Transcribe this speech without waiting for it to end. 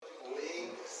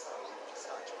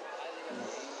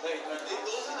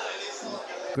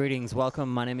Greetings,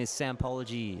 welcome. My name is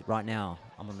Sampology. Right now,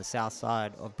 I'm on the south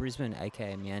side of Brisbane,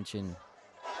 aka Mianchin,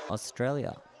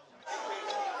 Australia.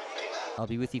 I'll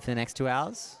be with you for the next 2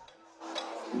 hours.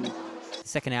 The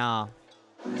second hour,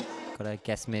 got a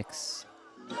guest mix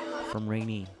from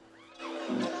Reenie,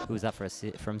 who was up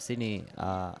from Sydney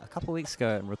a couple of weeks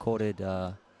ago and recorded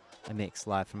a mix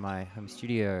live from my home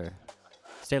studio.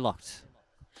 Stay locked.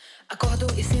 Acordo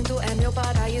e sinto é meu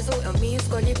paraíso, eu me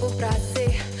escolhi por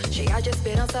prazer. Cheia de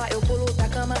esperança, eu pulo da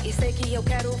cama e sei que eu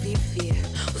quero viver.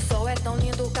 O sol é tão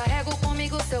lindo, carrego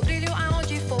comigo seu brilho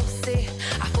aonde for ser.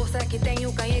 A força que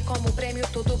tenho, ganhei como prêmio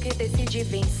tudo que decidi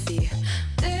vencer.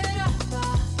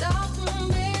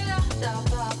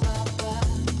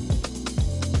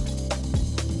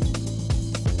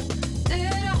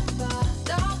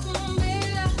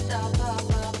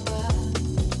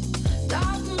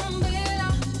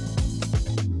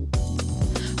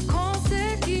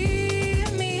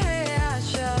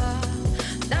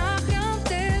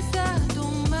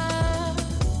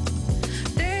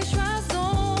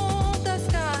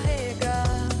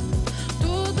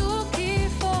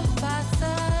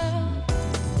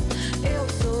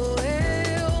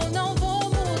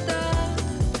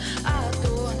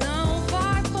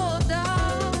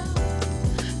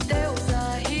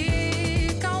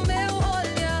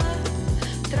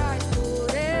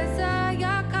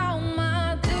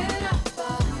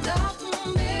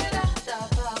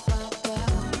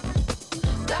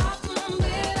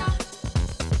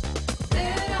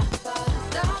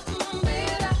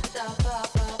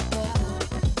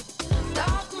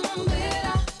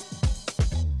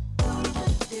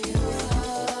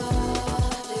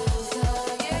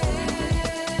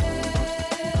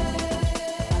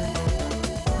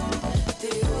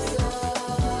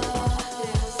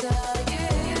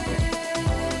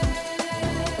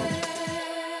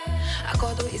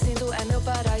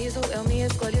 Eu me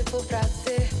escolhi por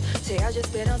prazer. Cheia de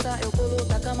esperança, eu pulo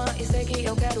da cama e sei que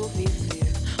eu quero viver.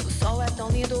 O sol é tão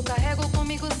lindo, carrego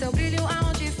comigo seu brilho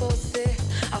aonde for ser.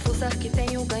 A força que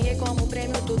tenho, ganhei como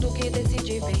prêmio tudo que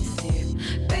decidi vencer.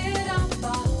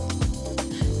 Perapá,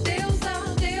 deusa,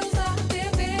 deusa,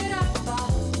 perapá.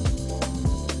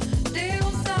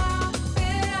 Deusa,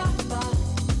 perapá.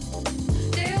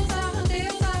 Deusa,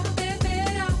 deusa,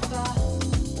 perapá.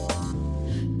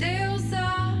 Deusa.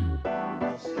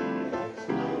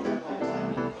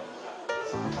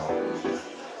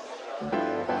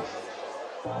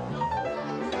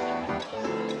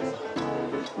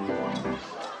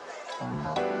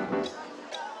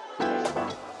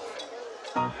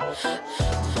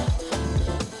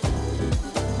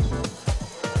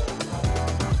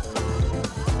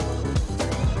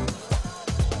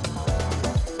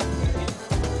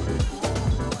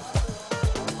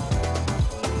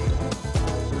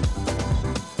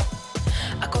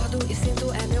 Acordo e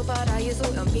sinto é meu paraíso,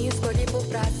 eu me escolhi por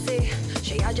prazer.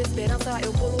 Cheia de esperança,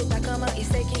 eu pulo da cama e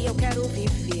sei que eu quero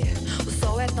viver. O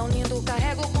sol é tão lindo,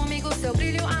 carrego comigo seu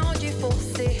brilho aonde for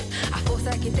ser. A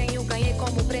força que tenho, ganhei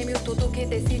como prêmio tudo que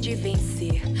decidi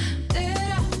vencer.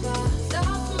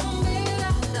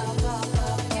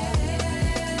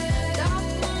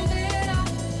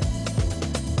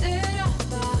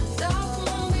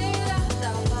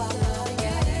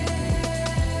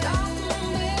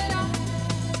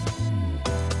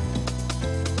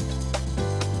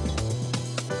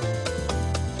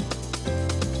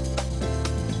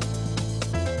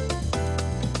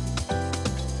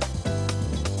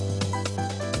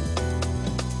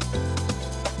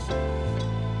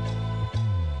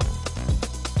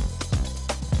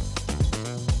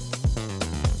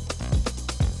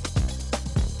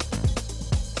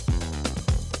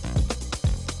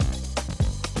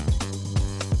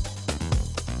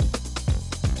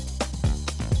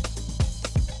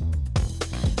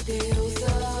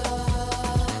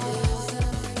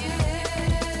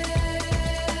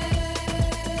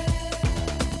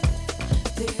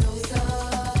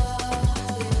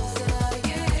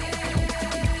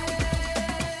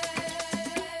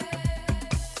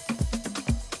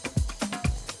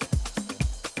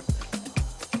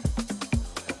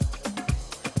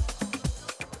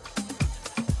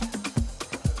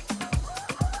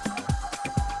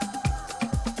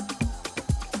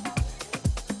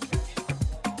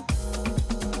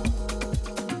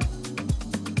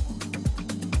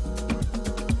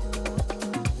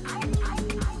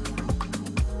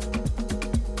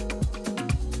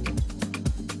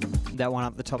 That one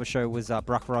up the top of the show was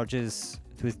Brock Rogers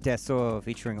with Desor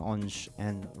featuring Onge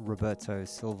and Roberto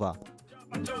Silva.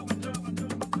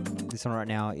 This one right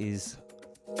now is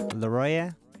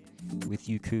Leroy with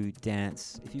Yuku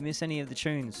Dance. If you miss any of the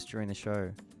tunes during the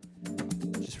show,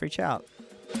 just reach out.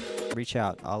 Reach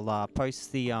out. I'll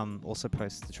post the also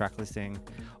post the track listing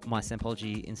on my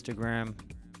Sampology Instagram.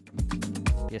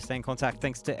 Yeah, stay in contact.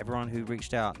 Thanks to everyone who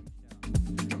reached out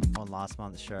on last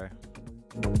month's show.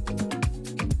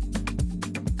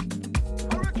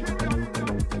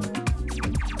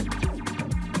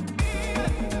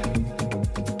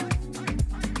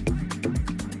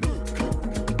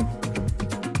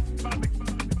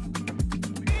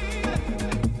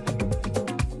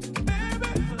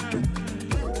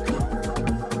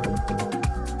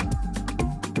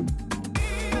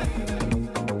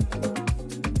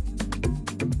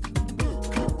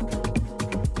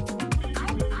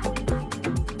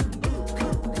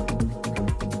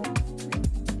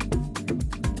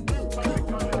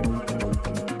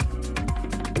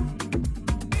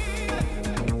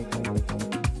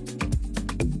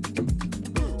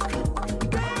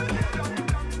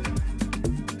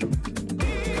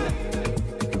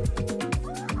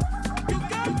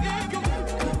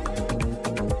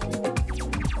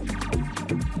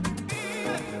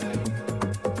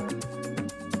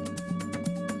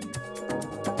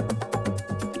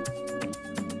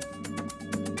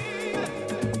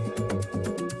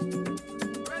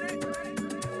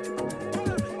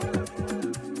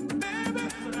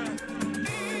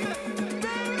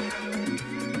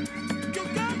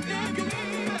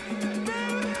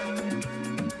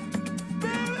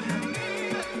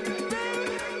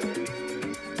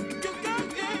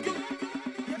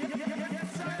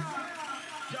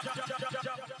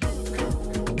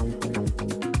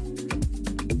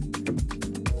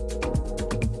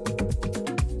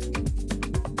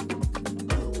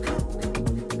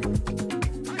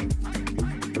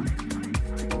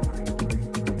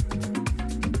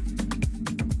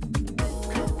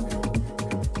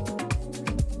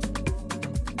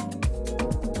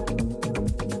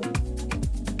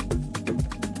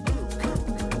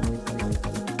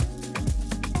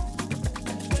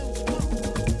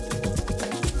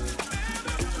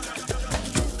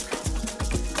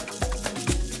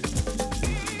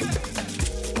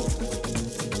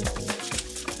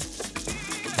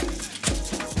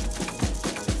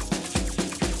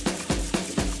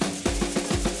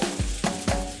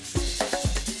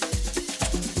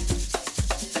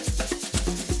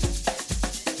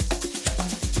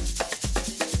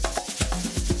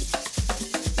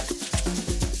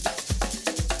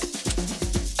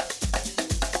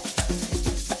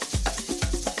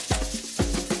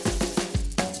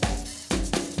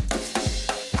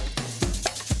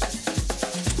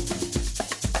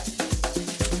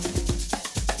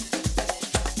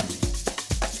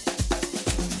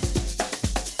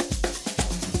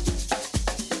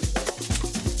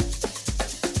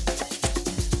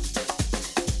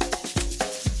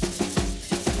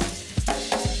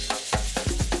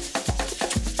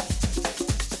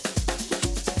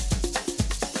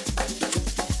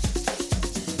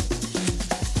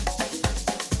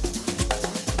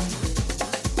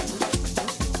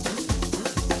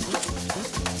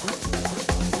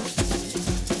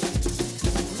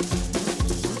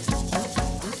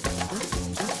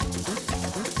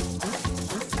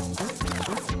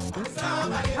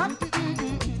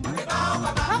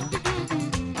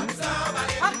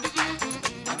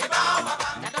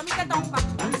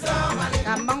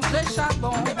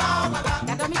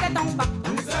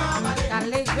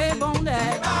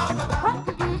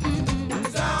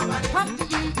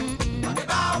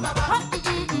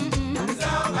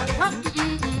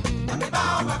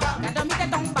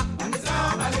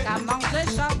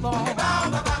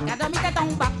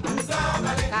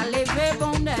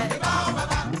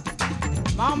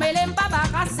 Mon mélème pas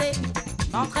barassé,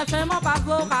 mon très fin, mon pas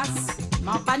vorace,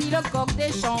 mon pani le coq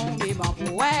des champs, et mon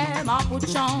pouet, mon bout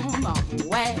de champ, mon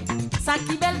pouet. Ça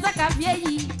qui belle, ça qui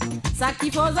vieilli, ça qui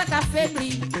faut, ça qui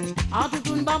faibli. En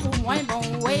tout un bon pour moins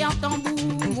bon, et en tambour,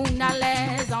 mon à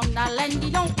l'aise, en haleine,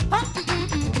 dis donc.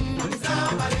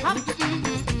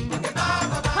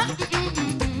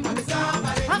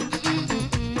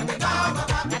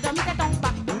 T'as dormi ton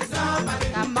pas,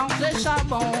 t'as mangé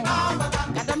charbon,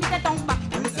 t'as dormi ton pas,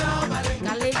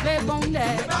 t'as levé bon nez.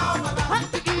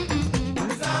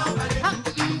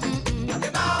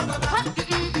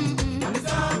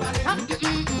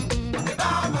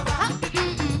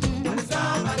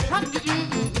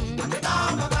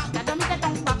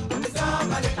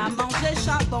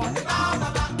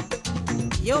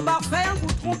 Yo bar fait un coup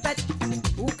de trompette,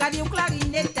 ou qu'a dit ou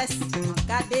clarinettesse,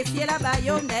 qu'a défié la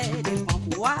baïonnette, prends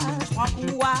pouvoir.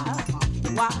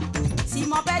 Si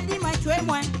mon père dit moi tu es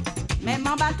moins, même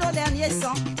en bateau dernier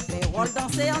sang, fait rôle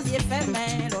danser en yeux fait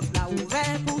main, l'autre l'a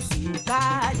ouvert pour suivre,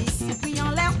 qu'a dit si puis en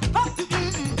l'air,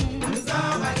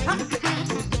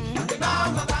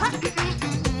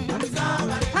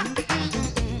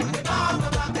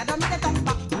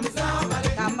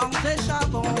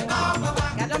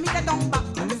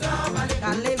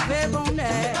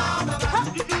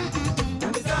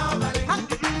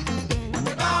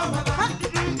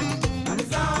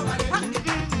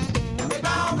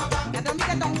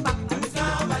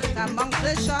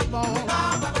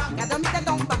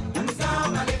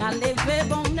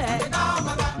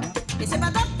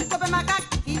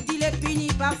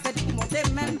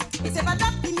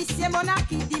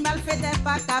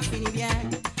 pas qu'à finir bien.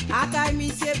 Akaï,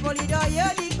 monsieur Polidor, yo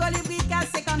dit colibri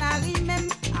cassé qu'on arrive même.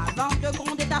 Avant de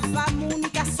gronder ta femme ou ni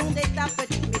qu'à sonder ta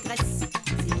petite maîtresse.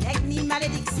 Si n'est ni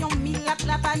malédiction, ni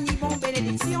la pas ni bon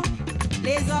bénédiction.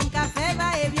 Les hommes qu'a fait va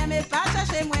et bien, mais pas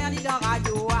chercher moi ni dans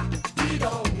radio. Dis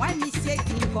donc, moi, monsieur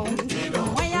King Kong.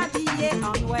 Moi, habillé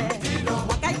en noir.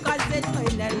 Moi, qu'à croiser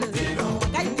Trenel. Moi,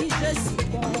 qu'à dit je suis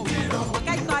bon. Moi,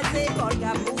 qu'à croiser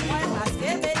Olga pour moi, parce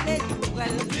que bébé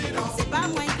tourelle. C'est pas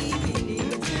moi qui vini.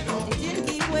 C'est il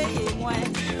qui voyait moi.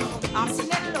 En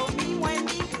sinello, mi, moi,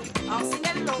 mi. En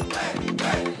sinello.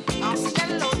 En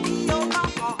sinello, mi, yo,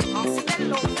 enfant. En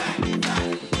sinello.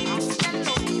 En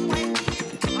sinello, mi, moi, mi.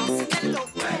 En sinello.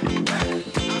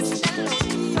 En sinello,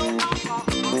 mi, yo, enfant.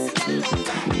 En sinello.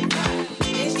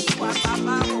 Baby, quoi,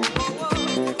 papa, oh, oh, oh.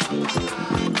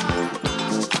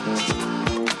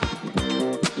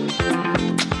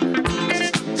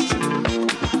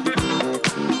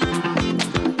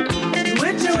 You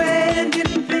went away and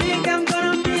didn't think I'm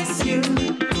gonna miss you.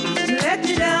 You let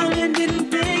me down and didn't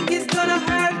think it's gonna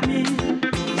hurt me.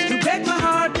 You break my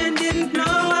heart and didn't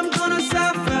know I'm gonna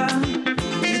suffer.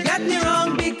 You got me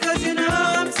wrong because you know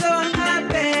I'm so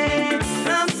unhappy.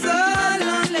 I'm so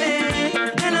lonely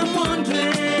and I'm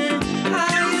wondering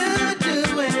how you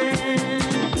doing.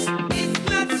 It's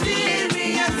not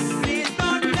serious, please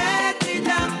don't let me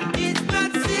down. It's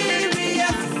not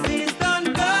serious, please don't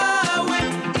go away.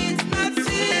 It's not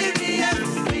serious,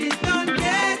 please don't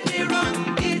get me wrong.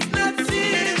 It's not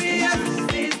serious,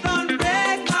 please don't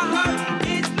break my heart.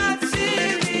 It's not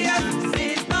serious,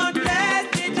 please don't let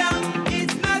me down.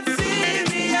 It's not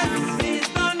serious, please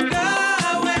don't go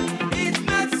away. It's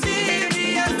not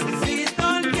serious, please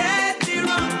don't get me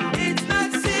wrong. It's not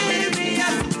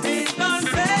serious, please don't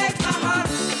break my heart.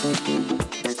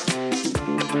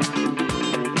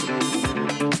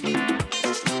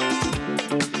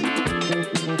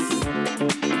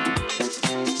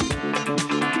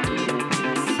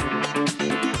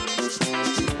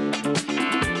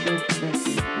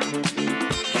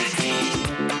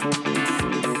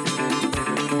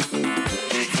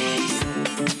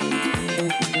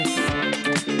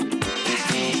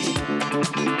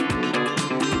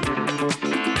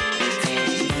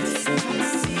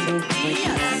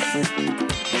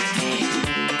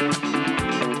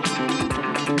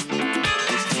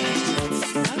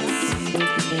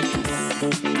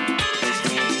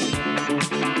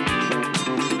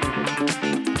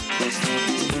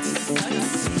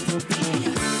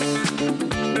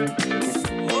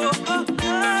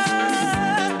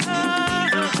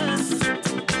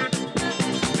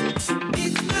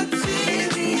 It's not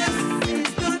serious,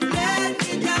 please don't let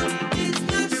me down. It's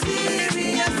not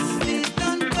serious, please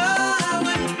don't go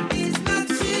away. It's not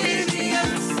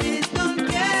serious, please don't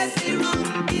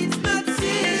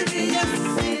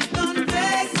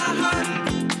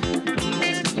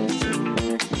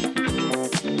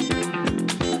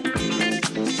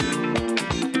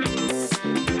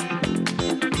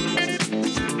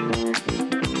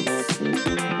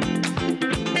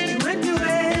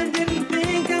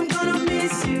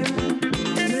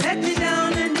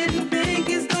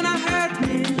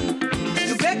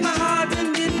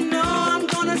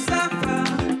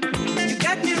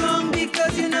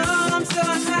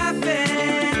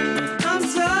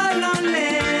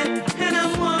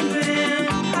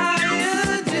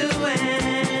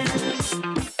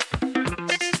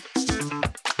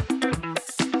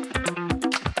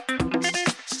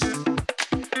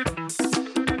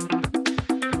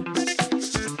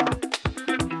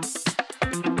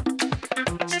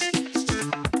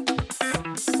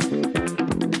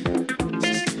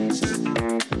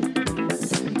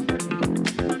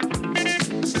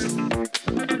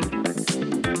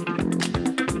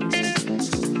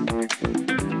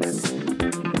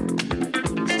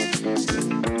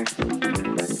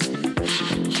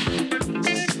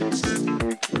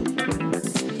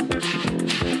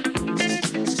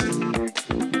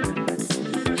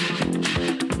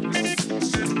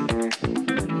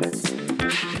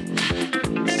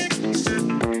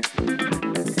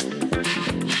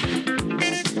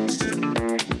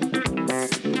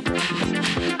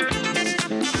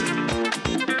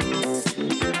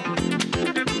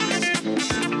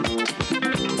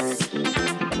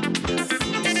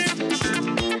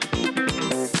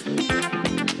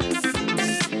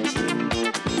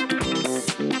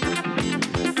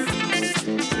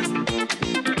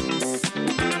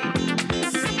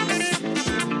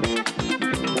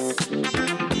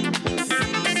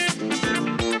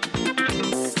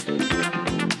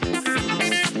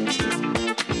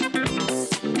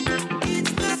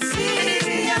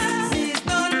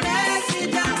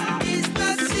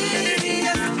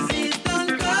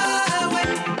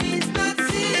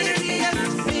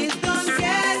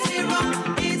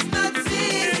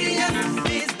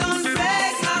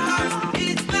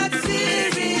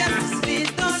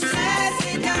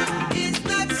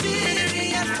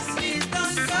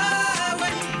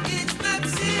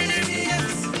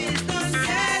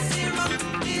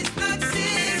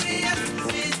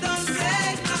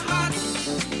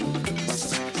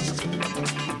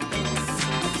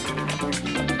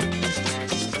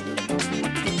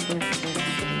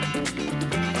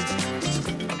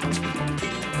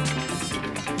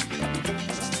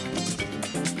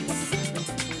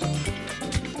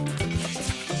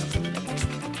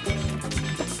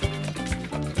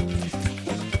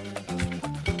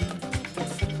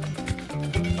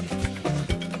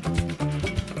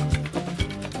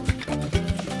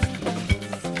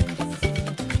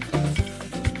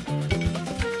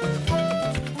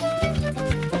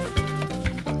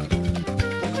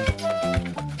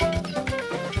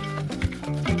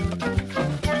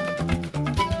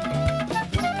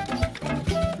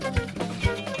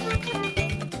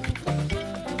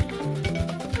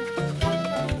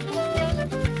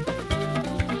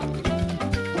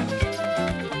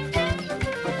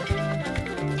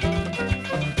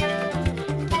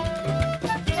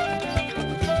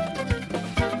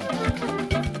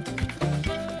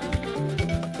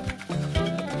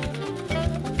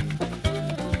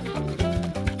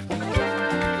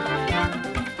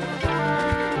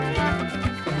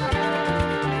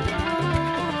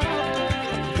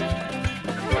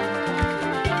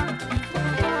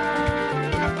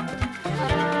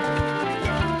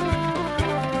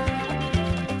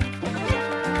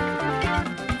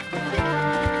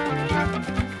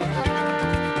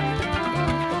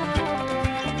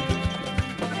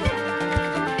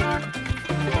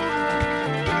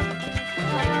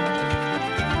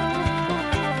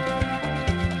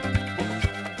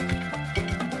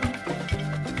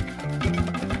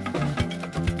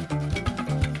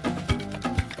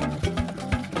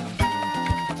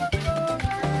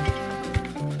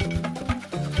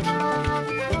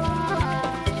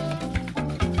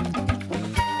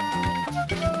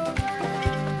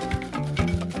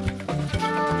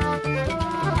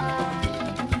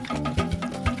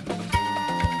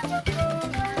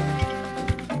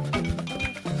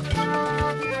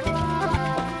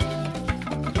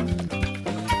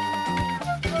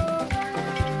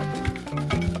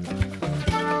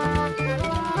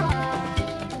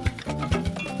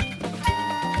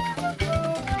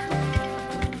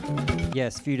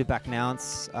Yes, few to back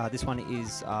announce. This one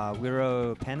is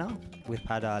Wiro Penna with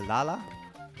Pada Lala.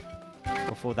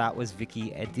 Before that was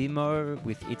Vicky Edimo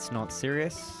with It's Not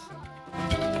Serious.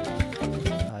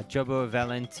 Jobo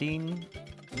Valentin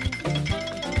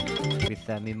with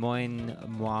Mimoin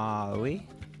Moawi.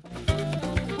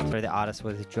 Sorry, the artist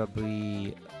was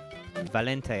Joby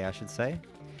Valente, I should say.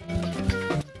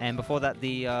 And before that,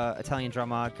 the Italian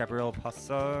drummer Gabriel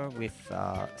Passo with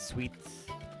Sweet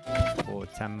or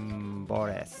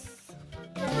Tambores.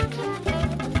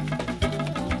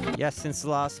 Yes, since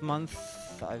last month,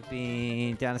 I've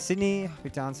been down to Sydney,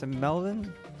 been down to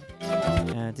Melbourne,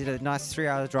 and did a nice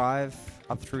 3-hour drive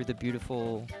up through the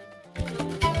beautiful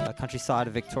countryside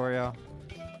of Victoria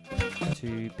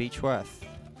to Beechworth.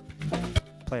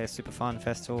 Play a super fun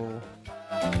festival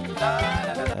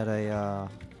at a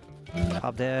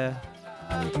pub there.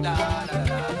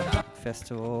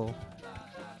 Festival.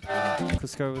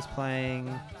 Cusco was playing.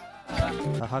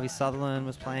 Harvey Sutherland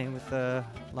was playing with a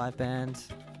live band.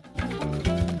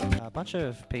 A bunch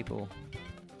of people.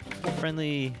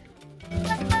 Friendly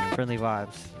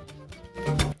vibes.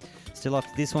 Still off.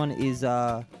 This one is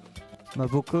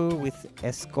Mabuku with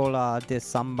Escola de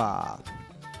Samba.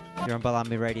 You're on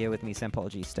Balami Radio with me,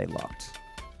 Sampology. Stay locked.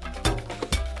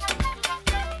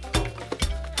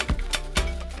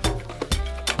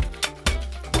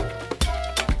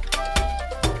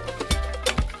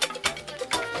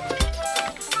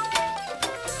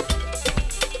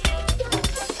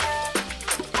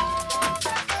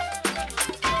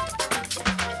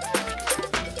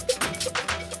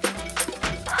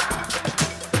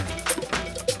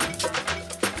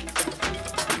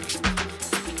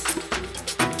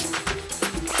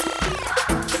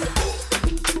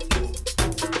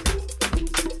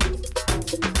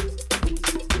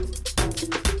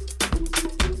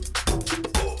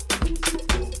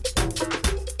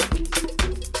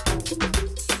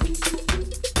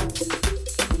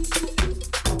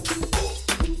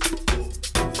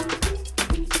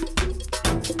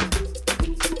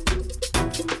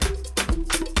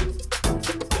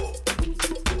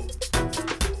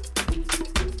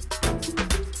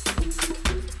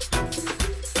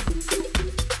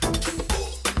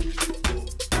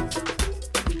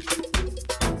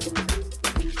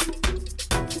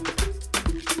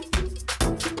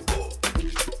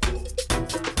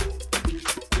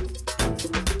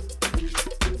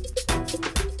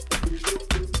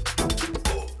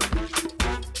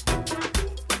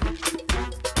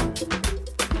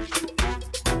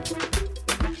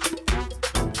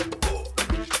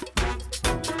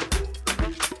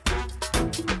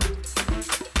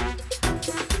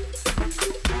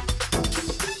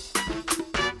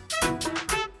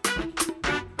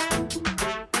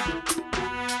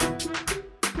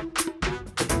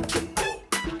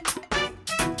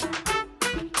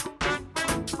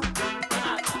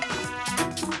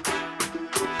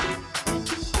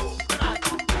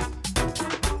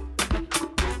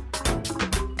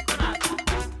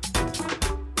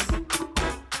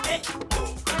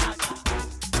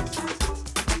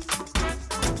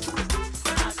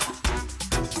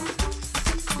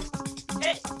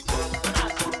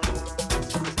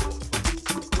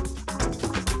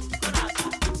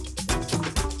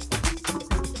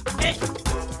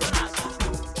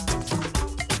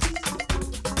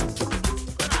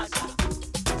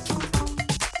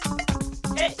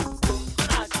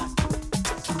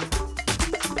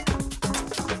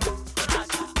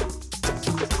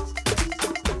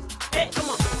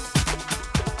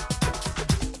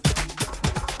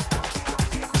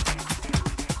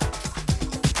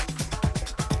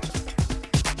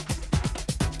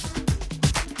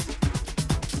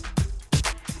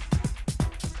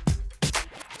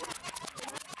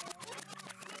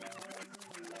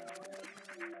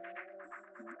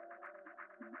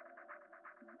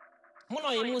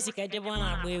 Muno musica ede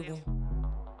bona agba egwu.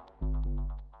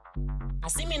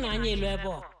 Asimi na anya elu ebe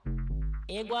o.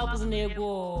 Egwu abụzi na egwu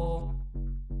o.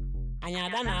 Anya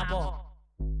ada na abọ.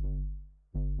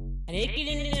 Ana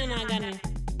ekiri ndị na-aga ni.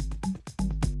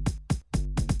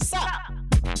 Sa.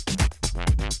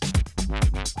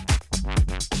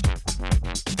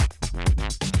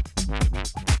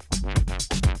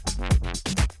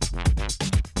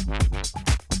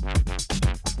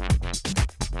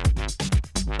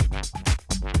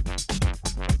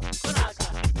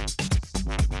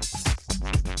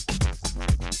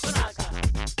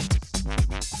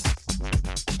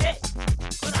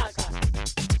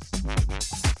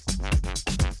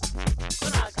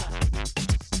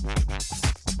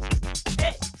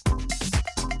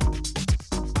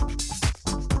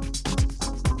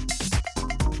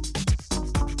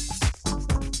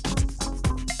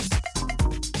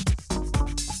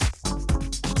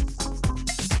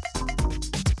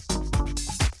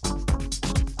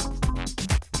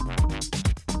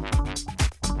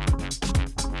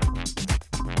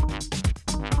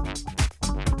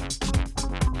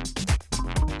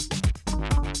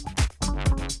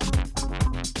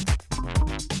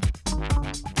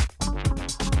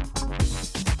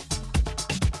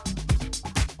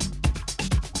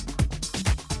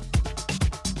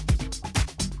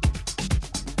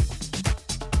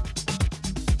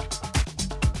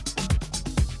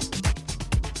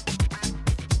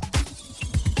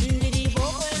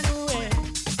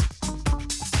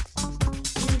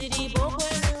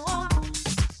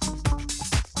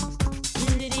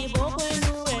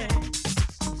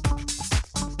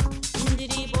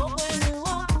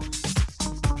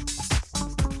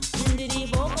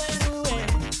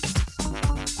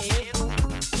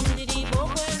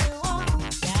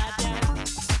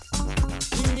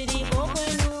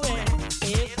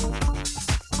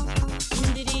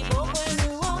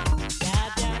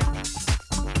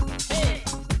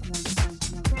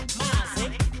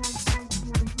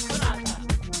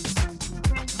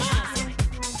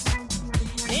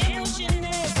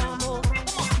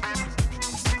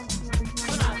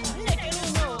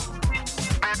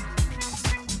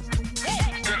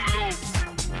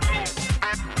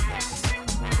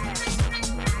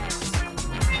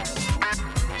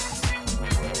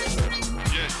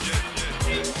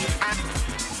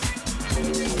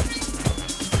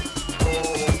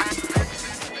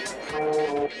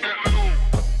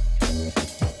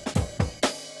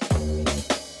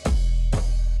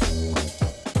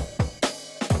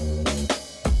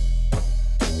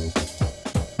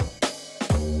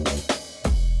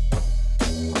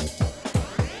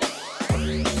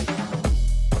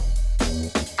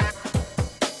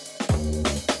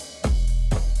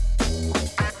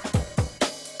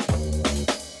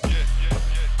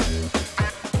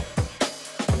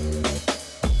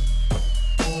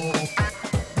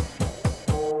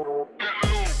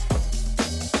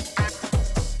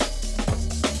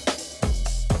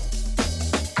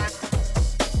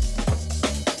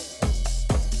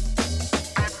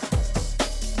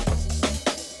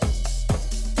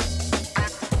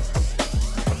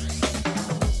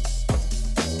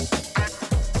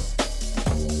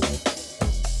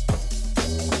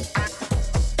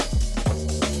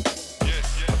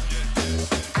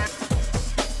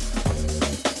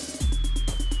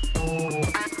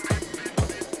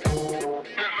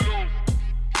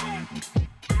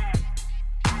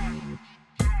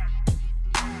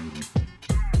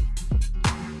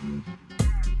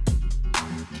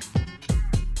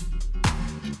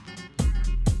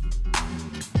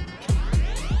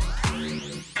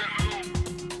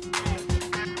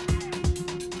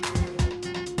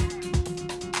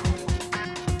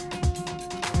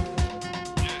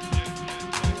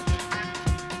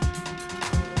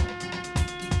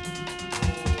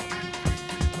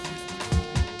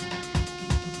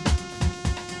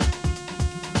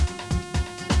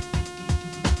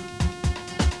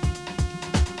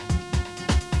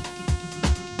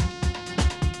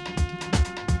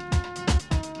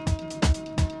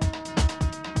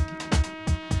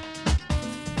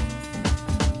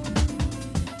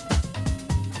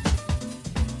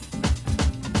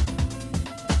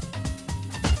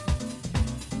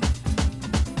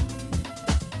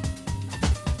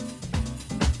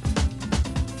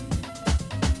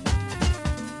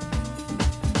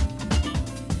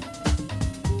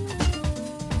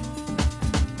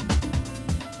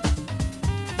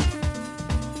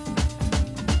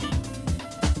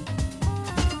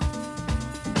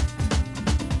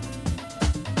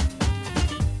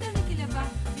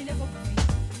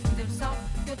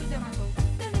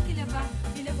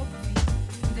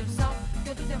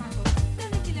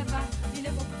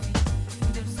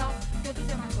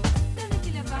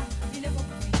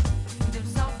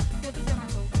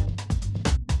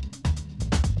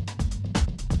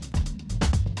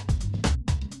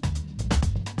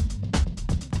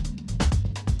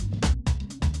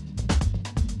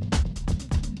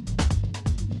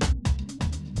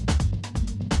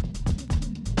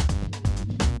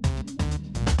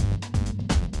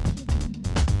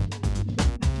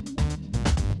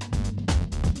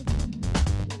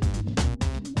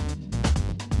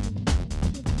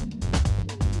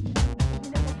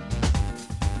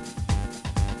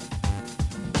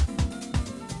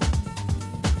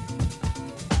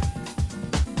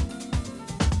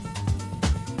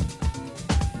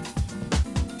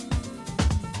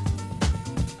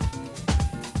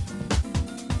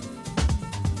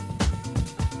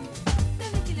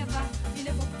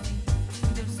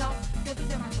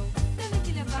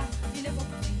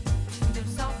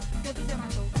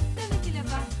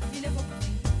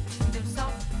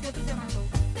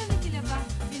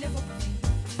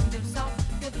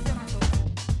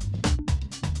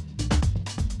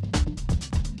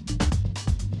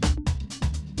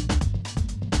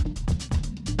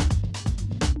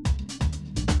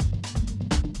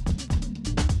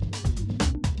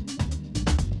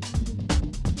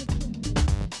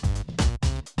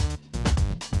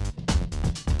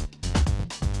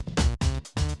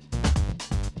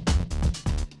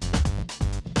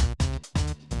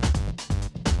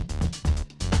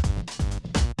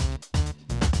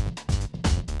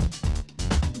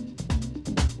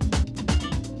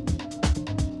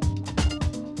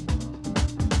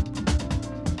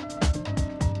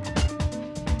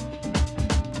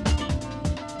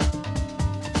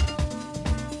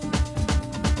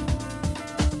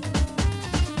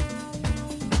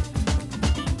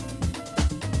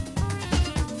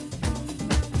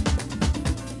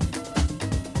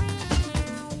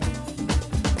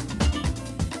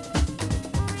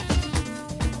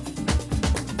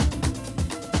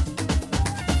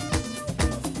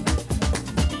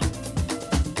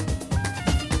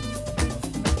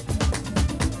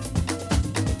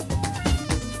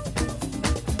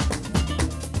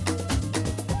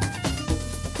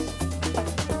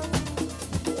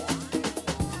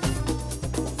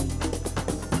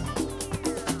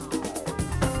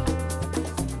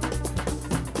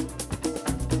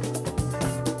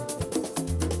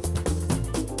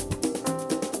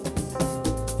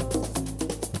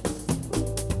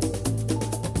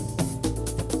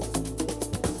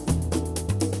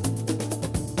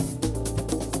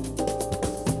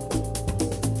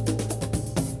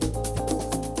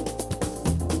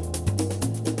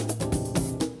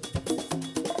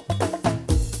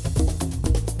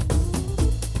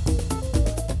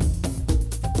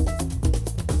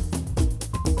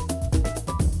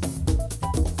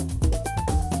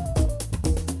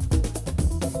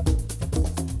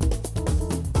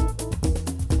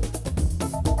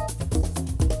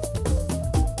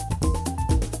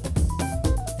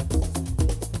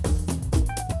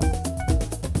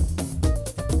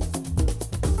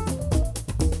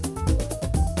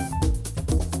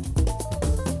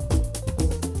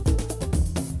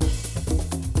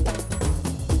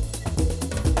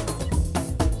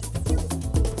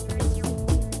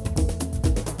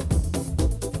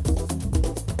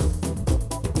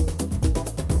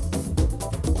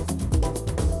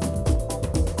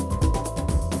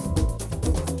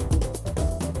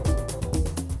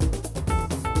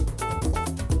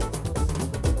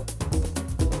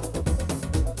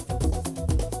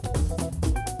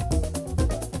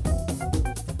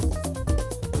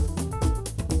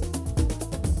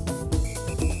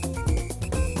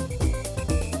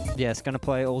 Yes, gonna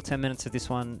play all 10 minutes of this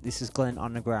one. This is Glenn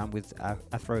Underground with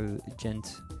Afro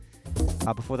Gent.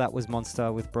 Before that was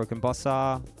Monster with Broken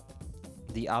Bossa.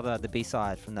 The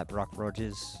B-side from that Barack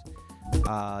Rogers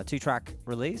 2-track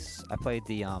release. I played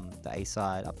the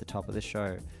A-side up the top of the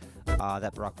show.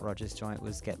 That Barack Rogers joint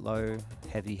was Get Low,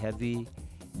 Heavy Heavy.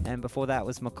 And before that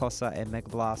was Makossa and Mega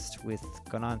Blast with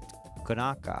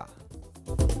Gonaka.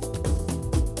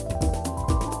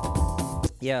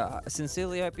 Yeah, I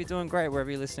sincerely hope you're doing great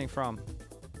wherever you're listening from.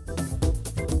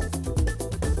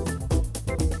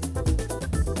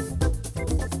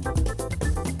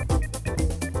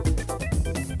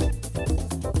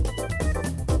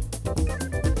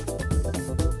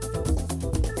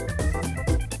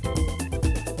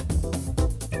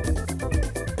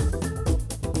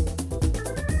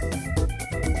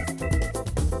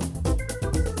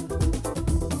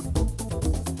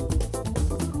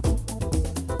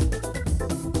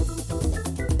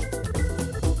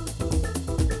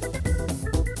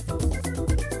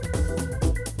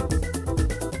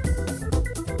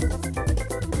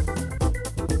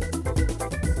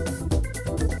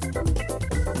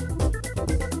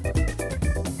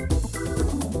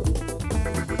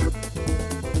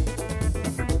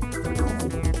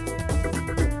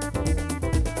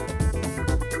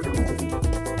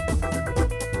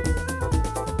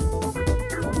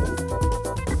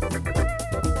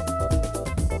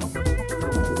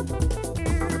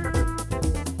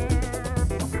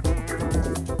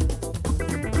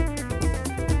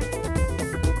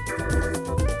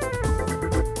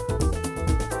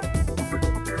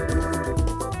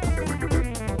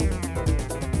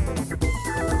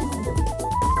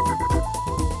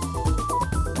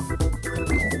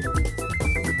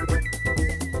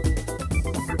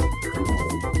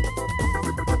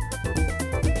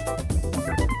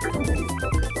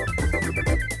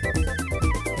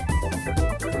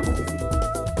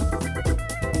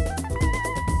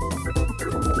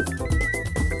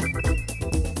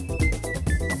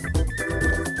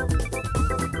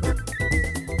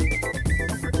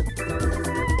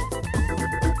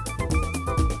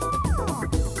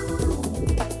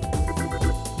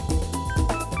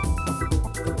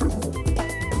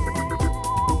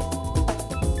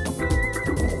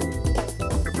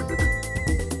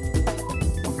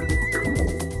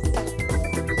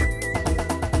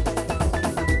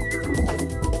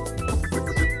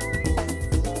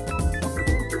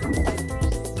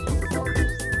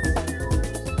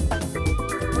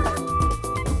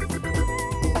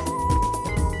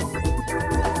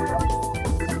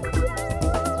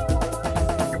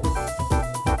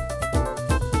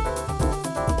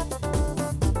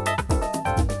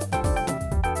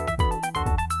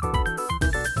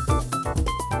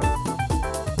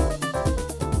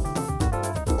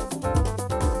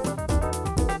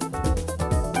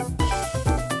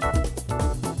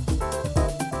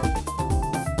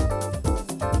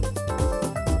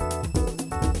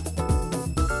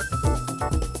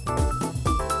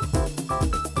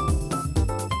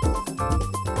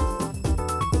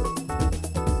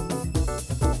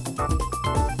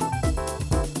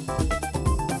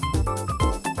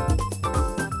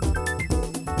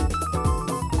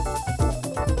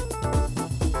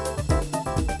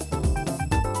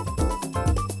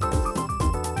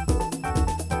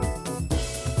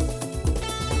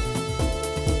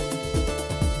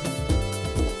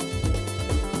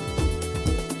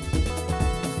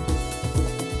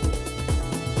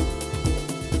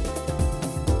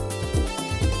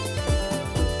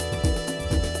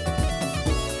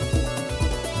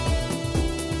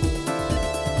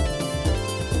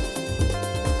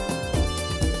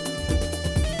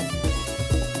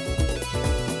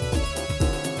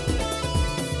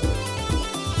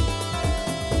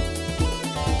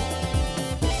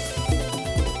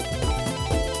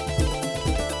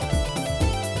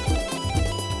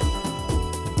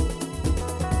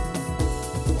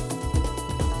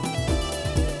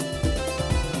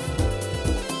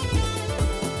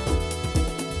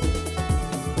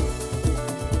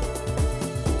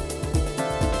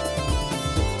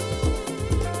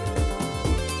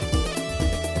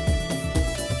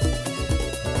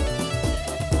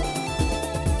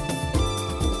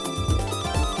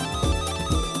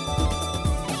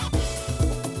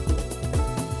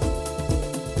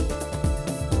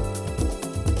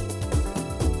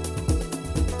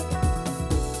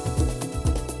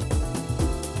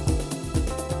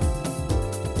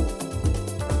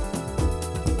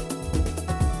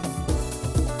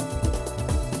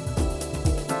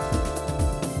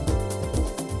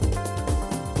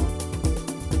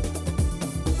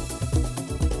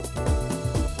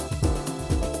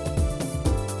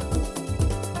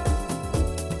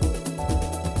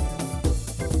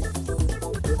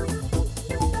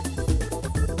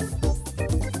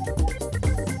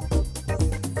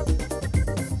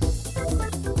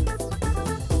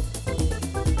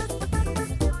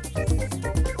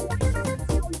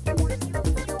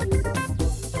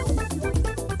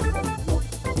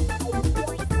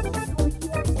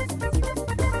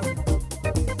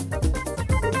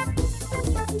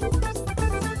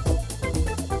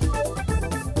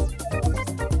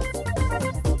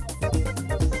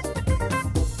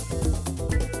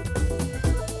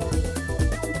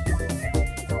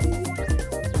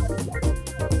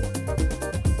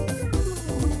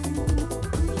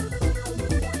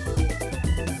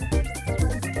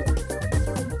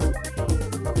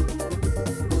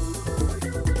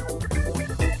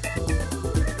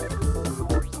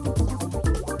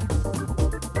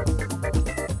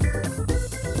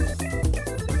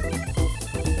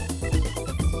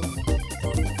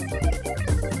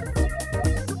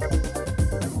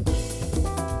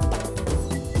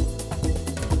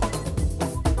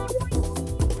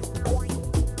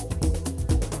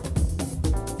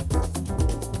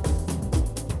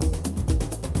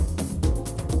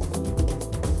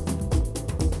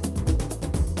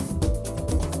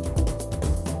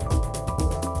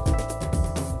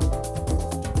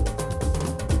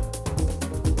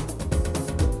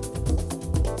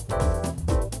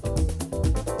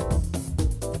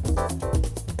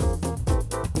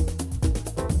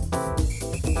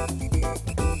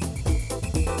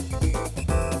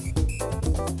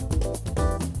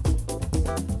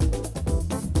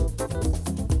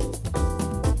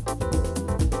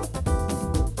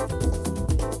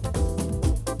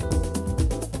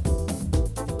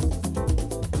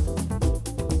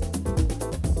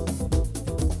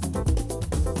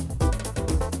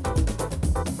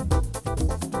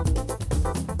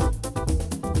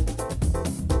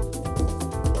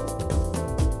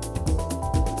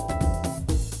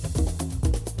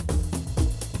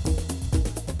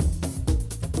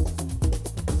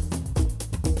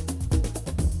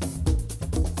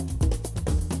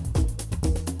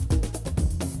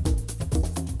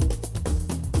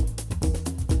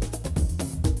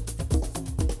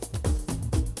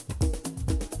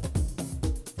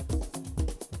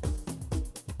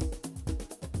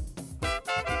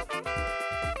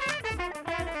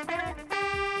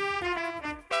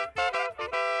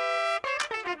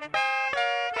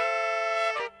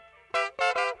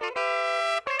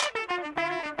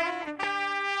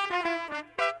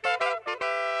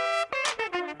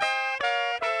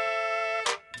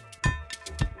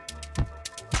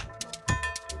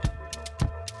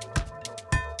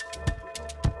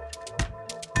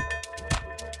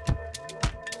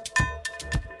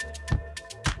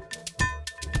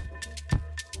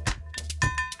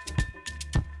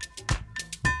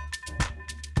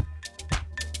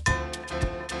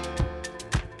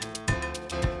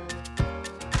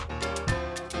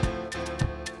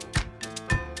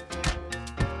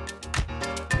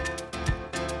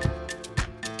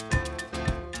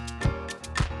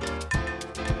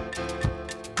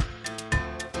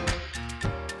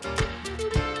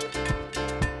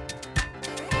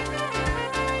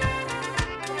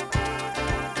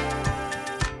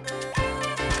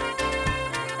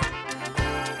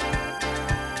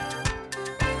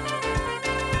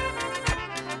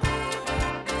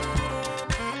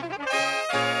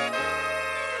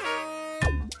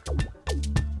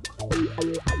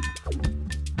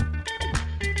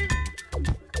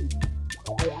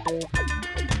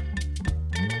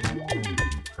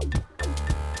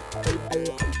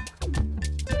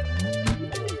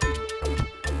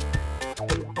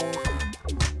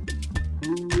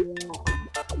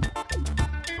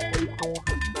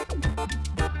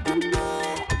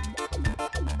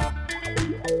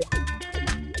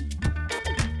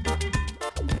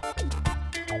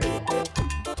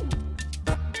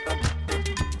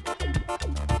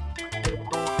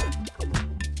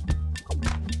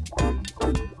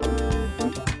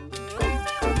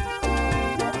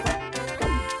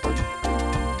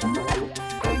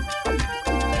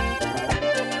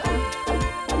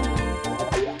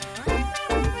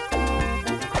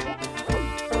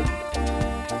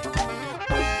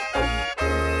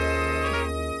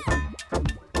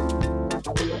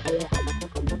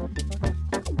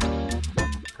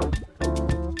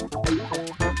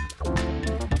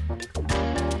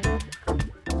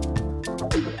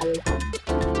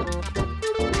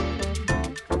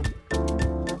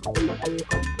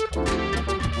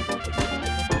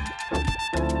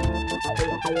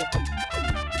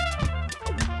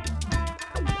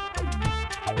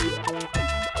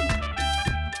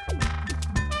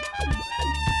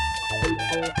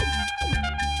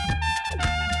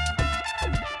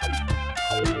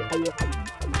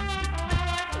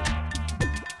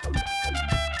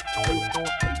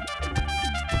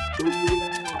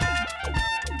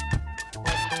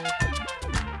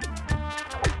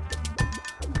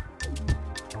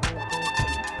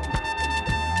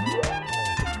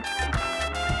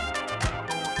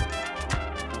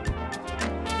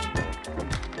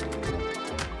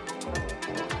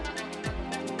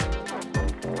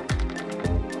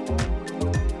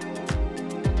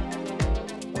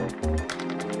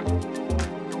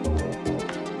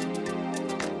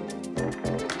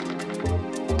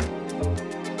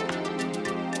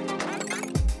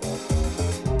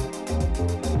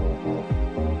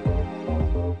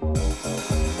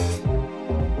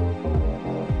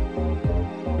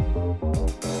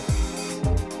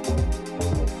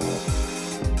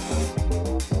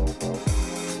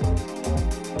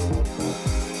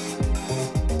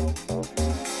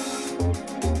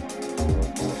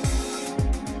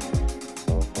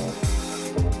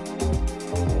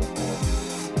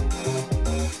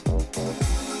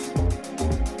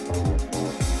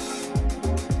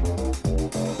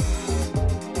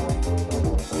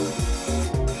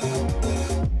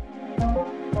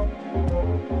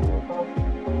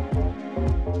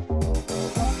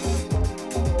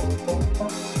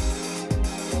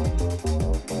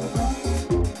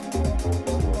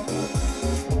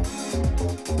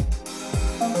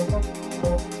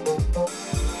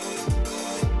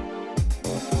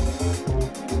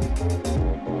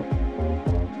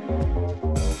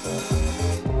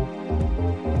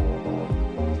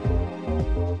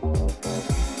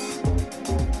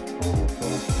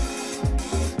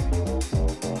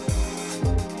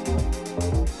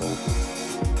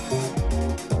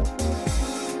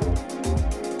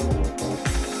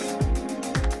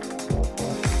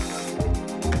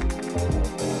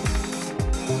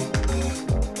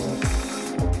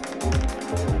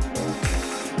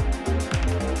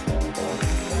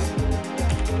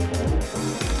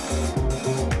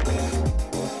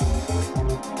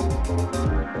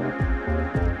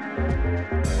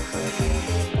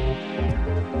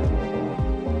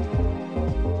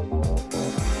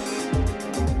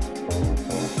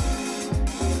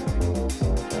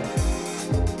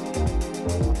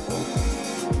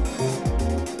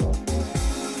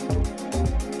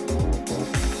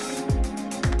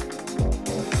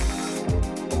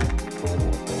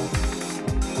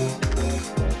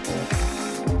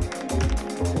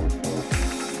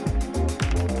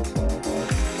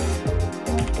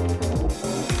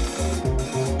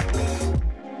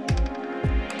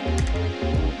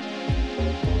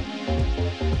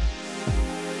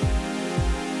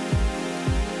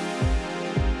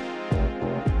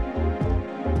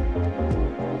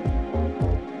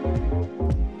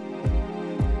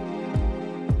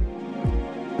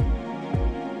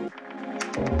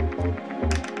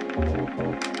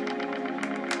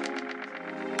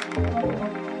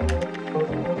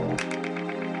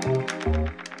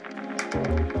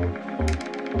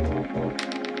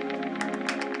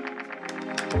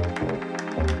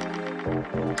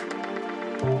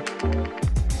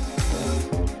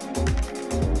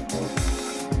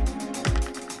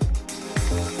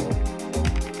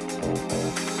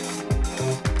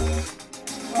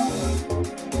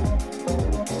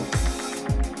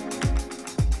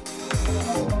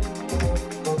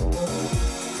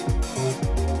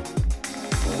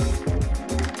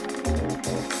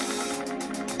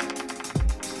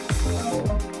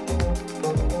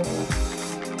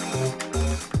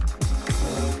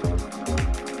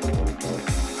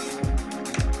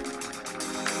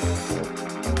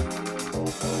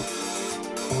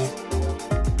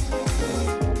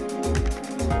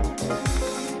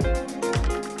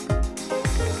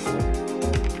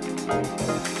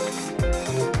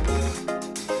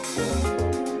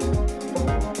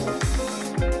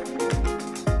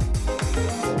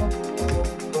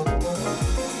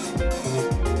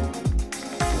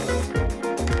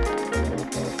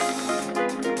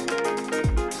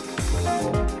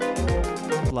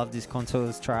 Love this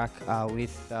Contours track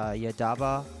with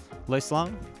Yadaba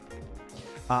Loslung.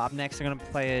 Up next, I'm going to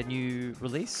play a new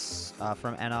release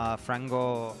from Anna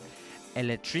Frango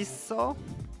Electrizo.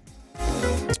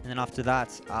 And then after that,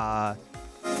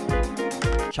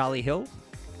 Charlie Hill.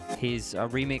 His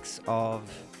remix of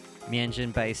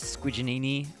Mianjin-based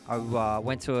Squidginini. I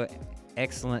went to an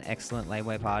excellent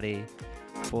laneway party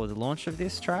for the launch of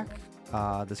this track,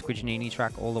 the Squidginini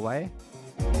track All the Way.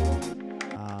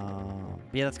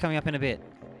 Yeah, that's coming up in a bit.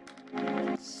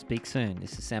 Speak soon.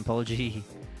 This is Sampology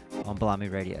on Balami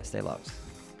Radio. Stay locked.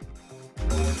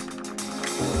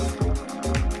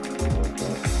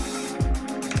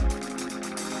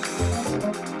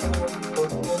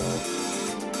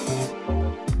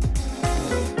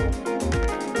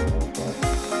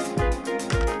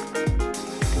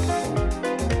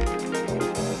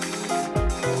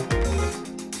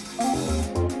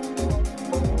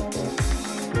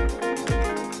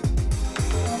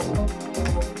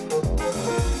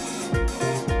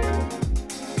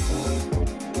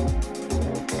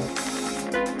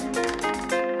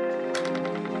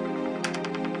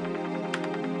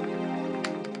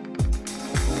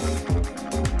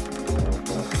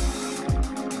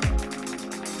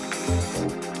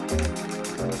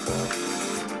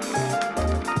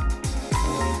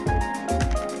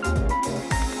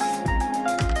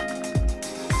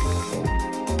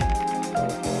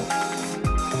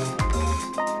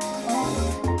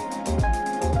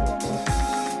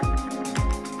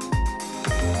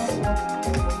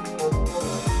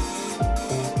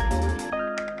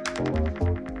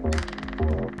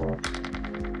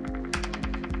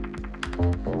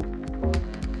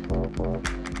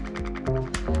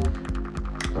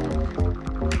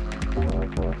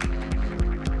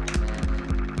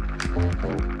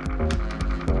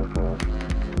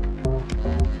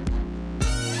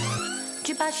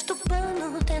 Debaixo do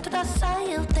pano, dentro da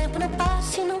saia, o tempo não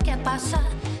passa e não quer passar.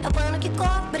 É o pano que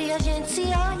cobre, a gente se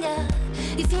olha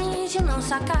e finge não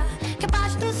sacar. Que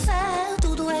abaixo do céu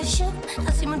tudo é chão,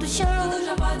 acima do chão tudo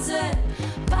já pode ser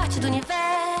parte do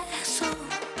universo.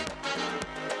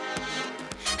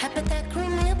 Repeteco,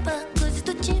 remember, coisas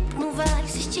do tipo não vai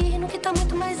insistir no que tá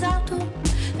muito mais alto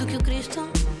do que o Cristo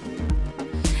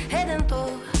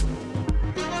Redentor.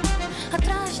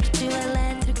 Atrás do trio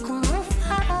elétrico no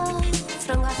farol,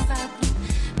 frango assado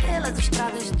pelas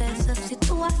estradas dessa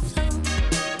situação.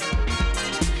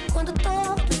 Quando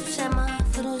todos os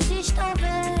semáforos estão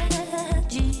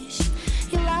verdes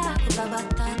e o largo da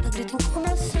batata grita em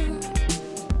comoção.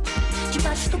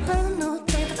 Debaixo do pano,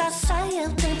 dentro da saia,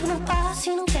 o tempo não passa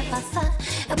e não quer passar.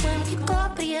 É o pano que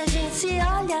cobre e a gente se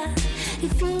olha e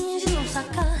finge não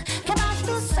sacar. Que abaixo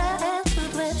do céu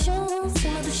tudo é chão, em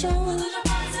cima do chão tudo já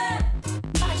pode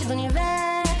ser parte do universo.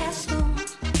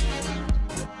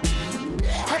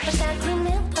 Repeteco,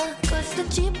 remember, coisas do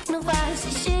tipo não vai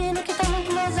insistir no que tá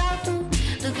muito mais alto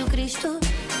do que o Cristo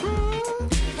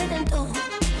Redentor.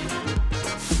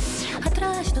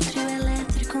 Atrás do trio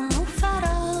elétrico no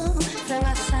farol, frango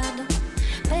assado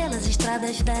pelas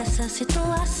estradas dessa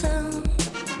situação.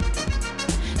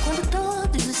 Quando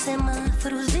todos os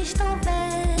semáforos estão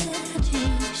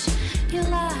verdes e o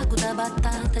largo da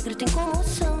batata grita em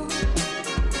comoção.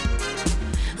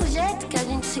 O jeito que a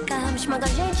gente se calma esmaga a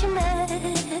gente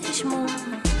mesmo,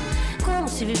 como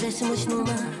se vivêssemos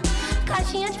numa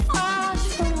caixinha de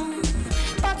fósforo.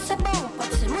 Pode ser bom,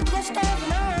 pode ser muito gostoso,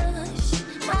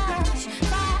 mas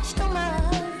faz tomar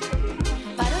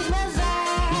para os meus atos.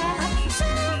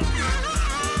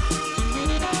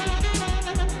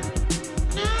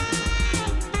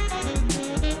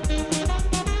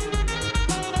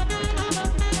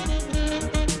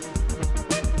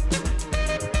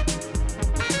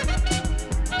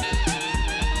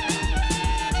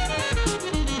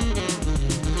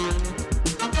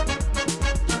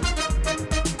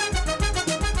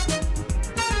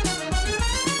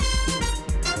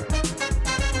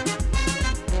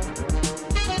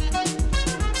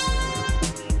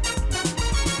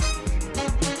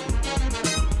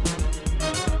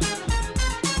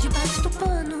 Debaixo do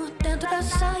pano, dentro da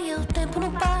saia, o tempo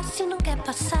não passa e não quer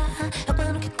passar. É o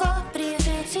pano que cobre, a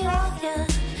gente se olha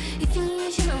e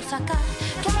finge não sacar.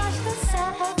 Que abaixo do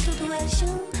céu tudo é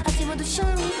chão, acima do chão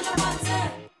tudo já pode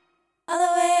ser.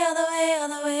 Other way, other way,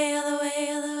 other way, other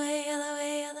way, other way, other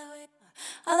way, other way.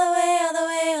 Other way, other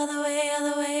way, other way,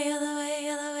 other way, other way,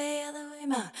 other way, other way,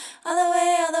 ma. Other way,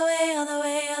 other way, other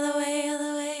way, other way,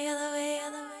 other way, other way,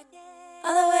 other way.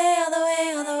 Other way, other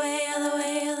way, other way, other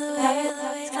way, other way,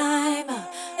 other way, climb.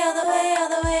 Other way,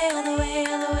 other way, other way,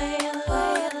 other way, other way,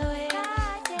 other way.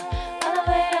 Other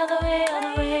way, other way,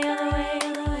 other way, other way, other way,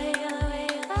 other way, other way.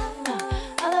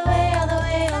 Other way, other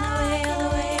way, other way, other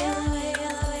way, other way,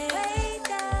 other way.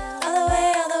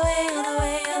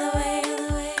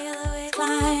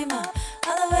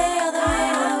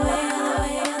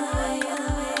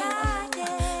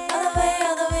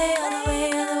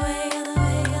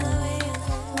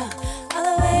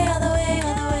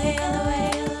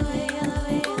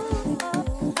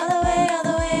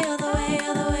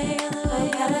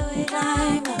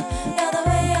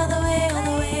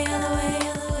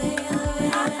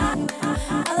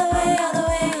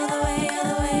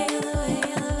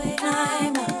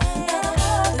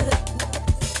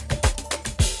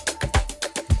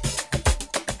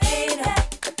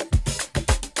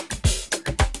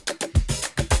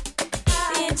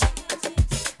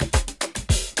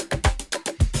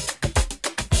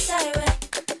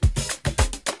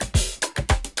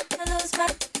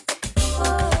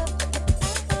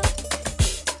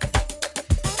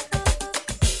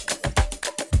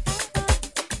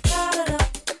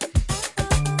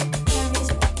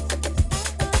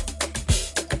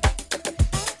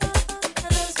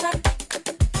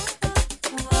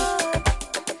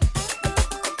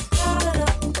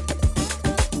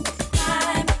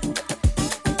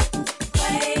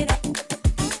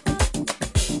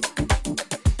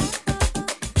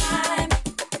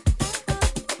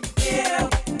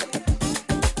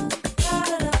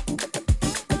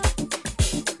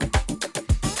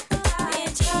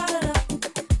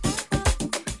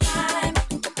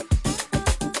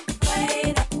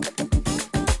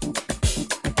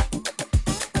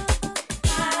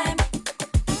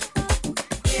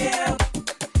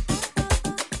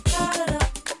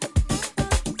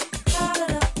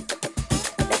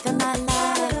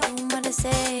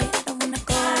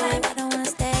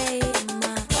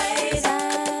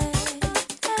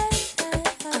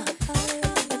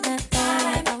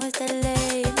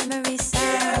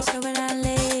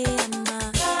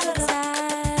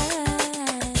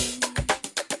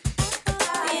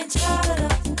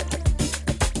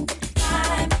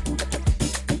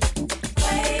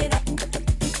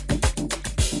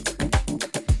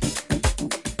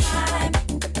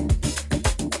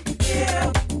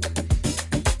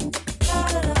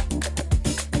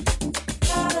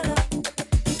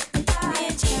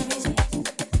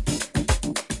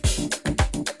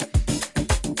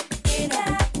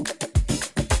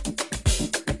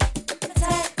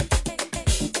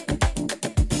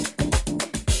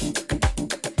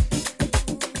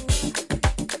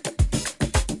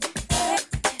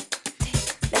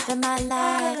 living my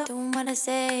life, doing what I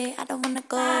say. I don't wanna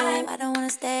go, I don't wanna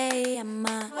stay on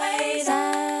my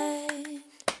side.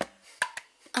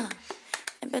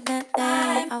 But that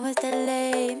day I was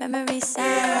delayed, memory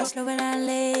sound slowing down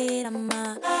late on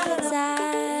my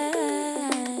side.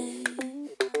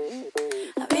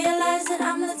 I realize that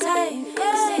I'm the type you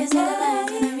see is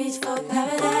headlines when I reach for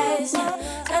paradise.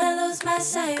 Try to lose my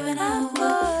sight when I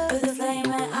walk through the flame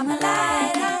when I'm a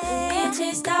light. Being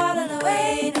chased all of the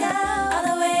way down, all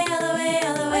the way, all the way,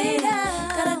 all the way down.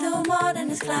 Gotta do more than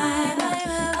this climb.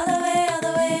 All the way, all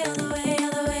the way, all the way,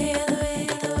 all the way, all the way,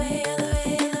 all the way, all the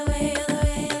way, all the way,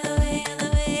 all the way, all the way, all the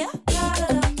way.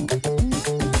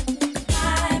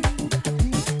 Climb,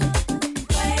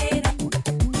 wait, climb,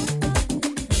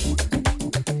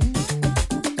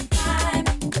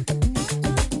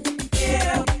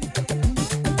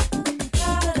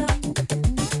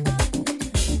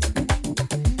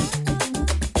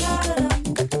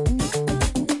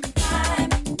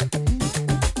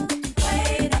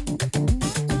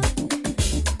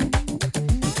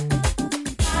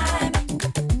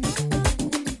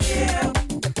 yeah.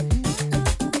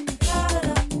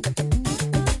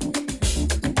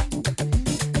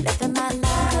 Living my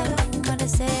life, doing what I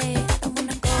say. I don't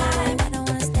wanna go, I don't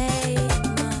wanna stay on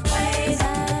my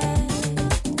side.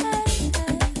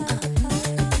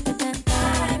 But that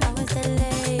time I was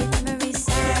delayed, memory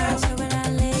sounds slowing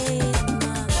down late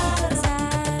on my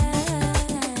side.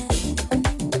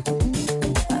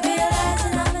 I realize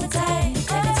that I'm the type that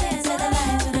can chance at the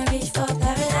lights when I reach for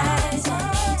paradise.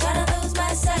 Trying to lose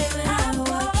my sight when I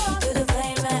walk through the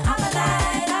flame when I'm a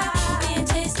light. Being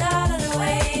chased all of the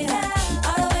way down,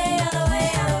 all the way, all the way,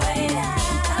 all the way down.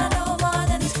 I know more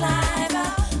than this climb.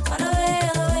 All the way,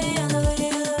 all the way, all the way,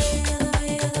 all the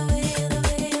way, all the way, all the way, all the way, all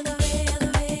the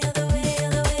way, all the way, all the way,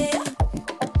 all the way.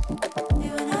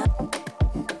 You and I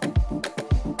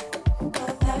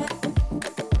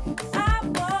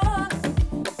walk,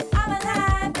 I'm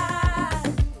alive.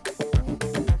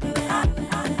 You and I.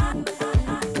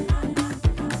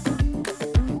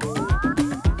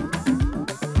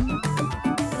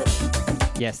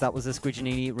 Yes, that was the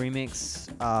Squidginini remix.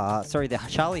 Sorry, the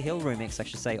Charlie Hill remix, I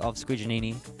should say, of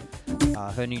Squidginini.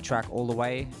 Her new track, All the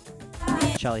Way.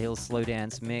 Charlie Hill's slow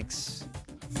dance mix.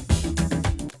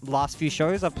 Last few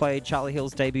shows, I played Charlie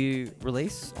Hill's debut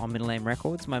release on Middle Name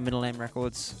Records, my Middle Name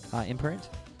Records imprint.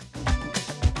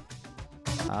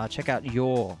 Check out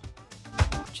Your,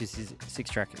 which is his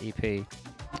 6-track EP.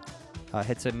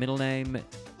 Head to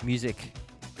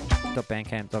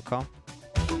middlenamemusic.bandcamp.com.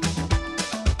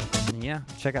 And yeah,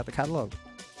 check out the catalog.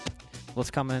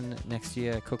 What's coming next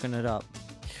year? Cooking it up.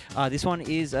 This one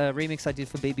is a remix I did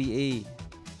for BBE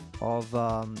of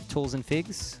Tools and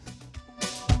Figs,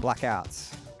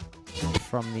 Blackouts,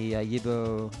 from the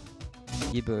Yibo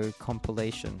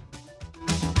compilation.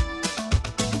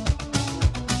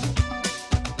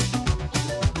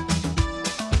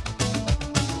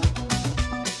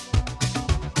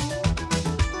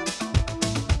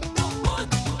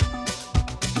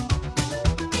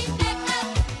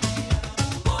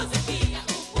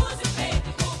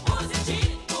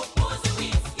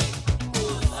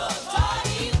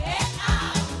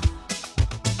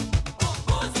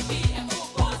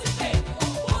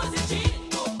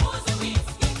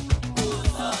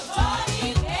 Usa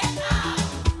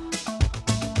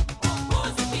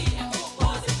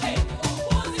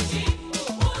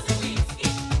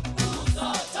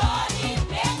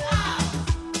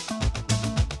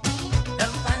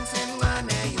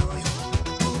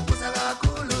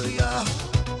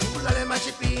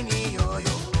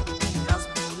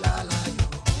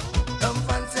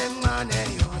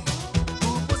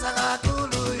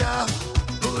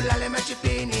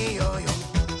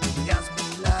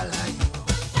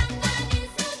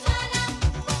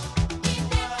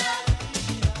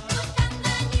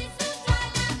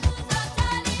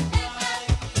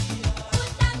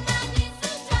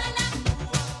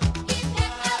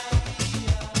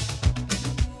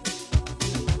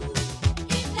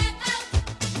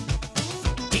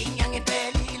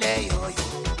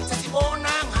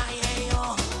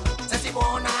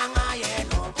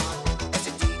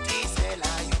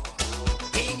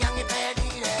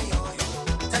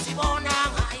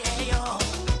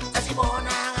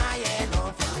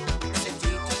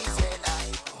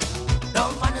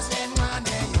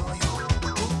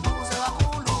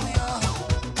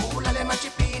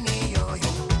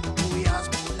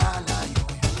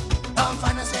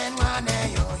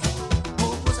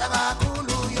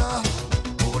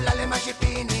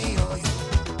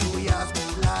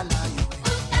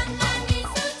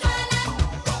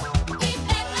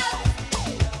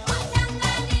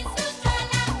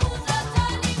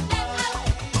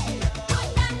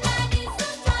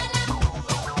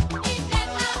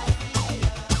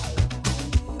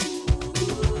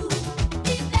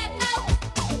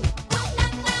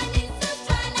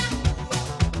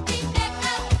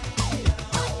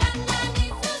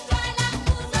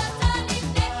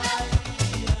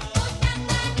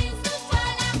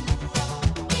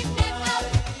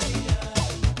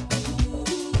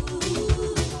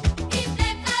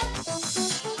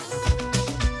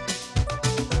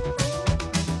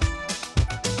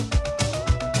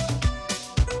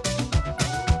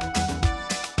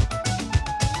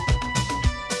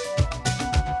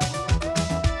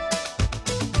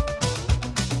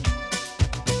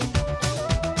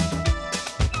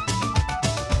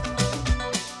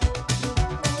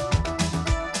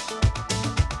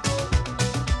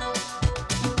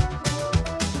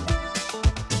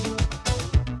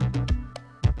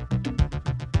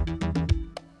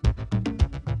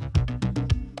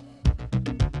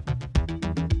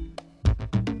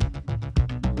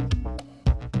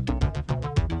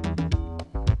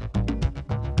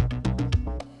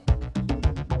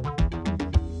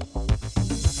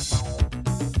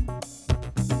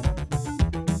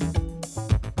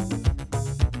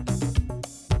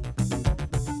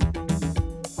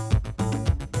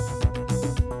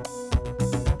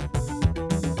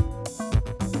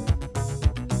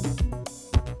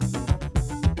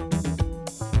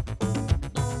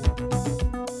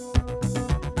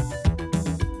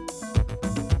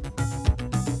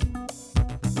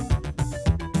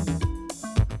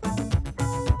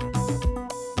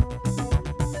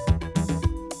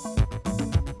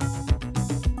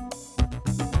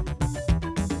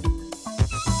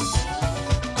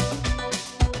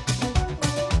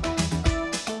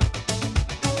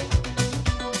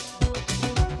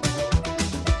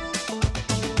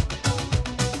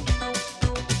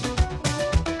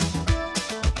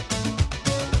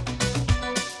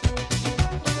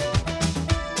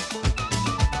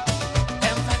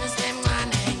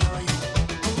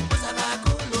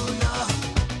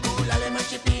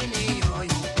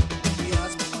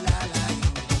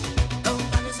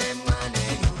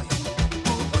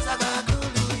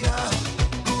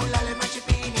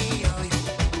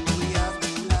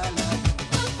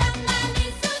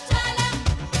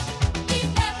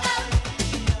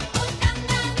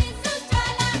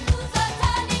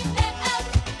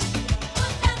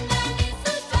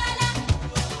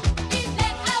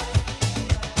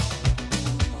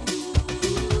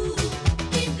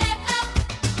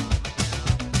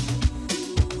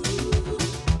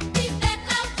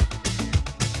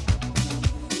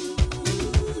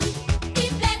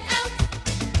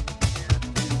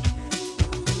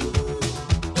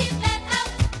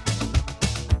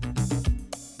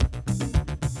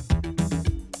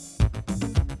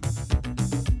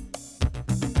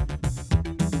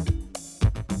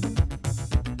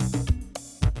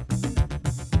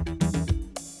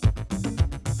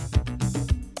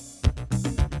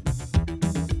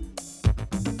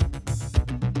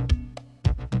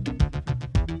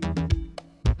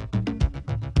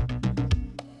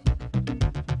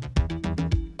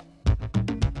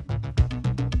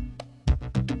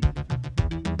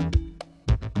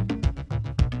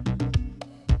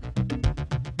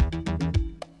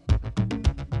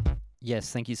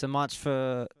Yes, thank you so much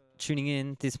for tuning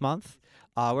in this month.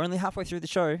 We're only halfway through the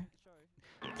show.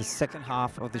 The second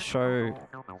half of the show,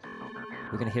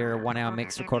 we're going to hear a 1 hour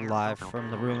mix recorded live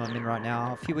from the room I'm in right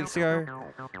now. A few weeks ago,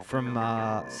 from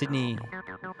Sydney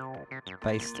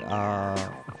based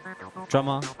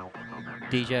drummer,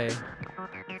 DJ,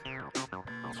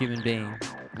 human being,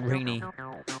 Reenie,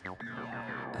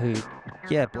 who,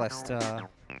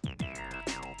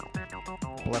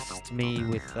 blessed me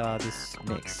with this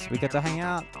mix. We got to hang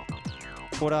out,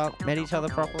 caught up, met each other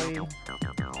properly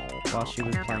while she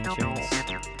was playing tunes.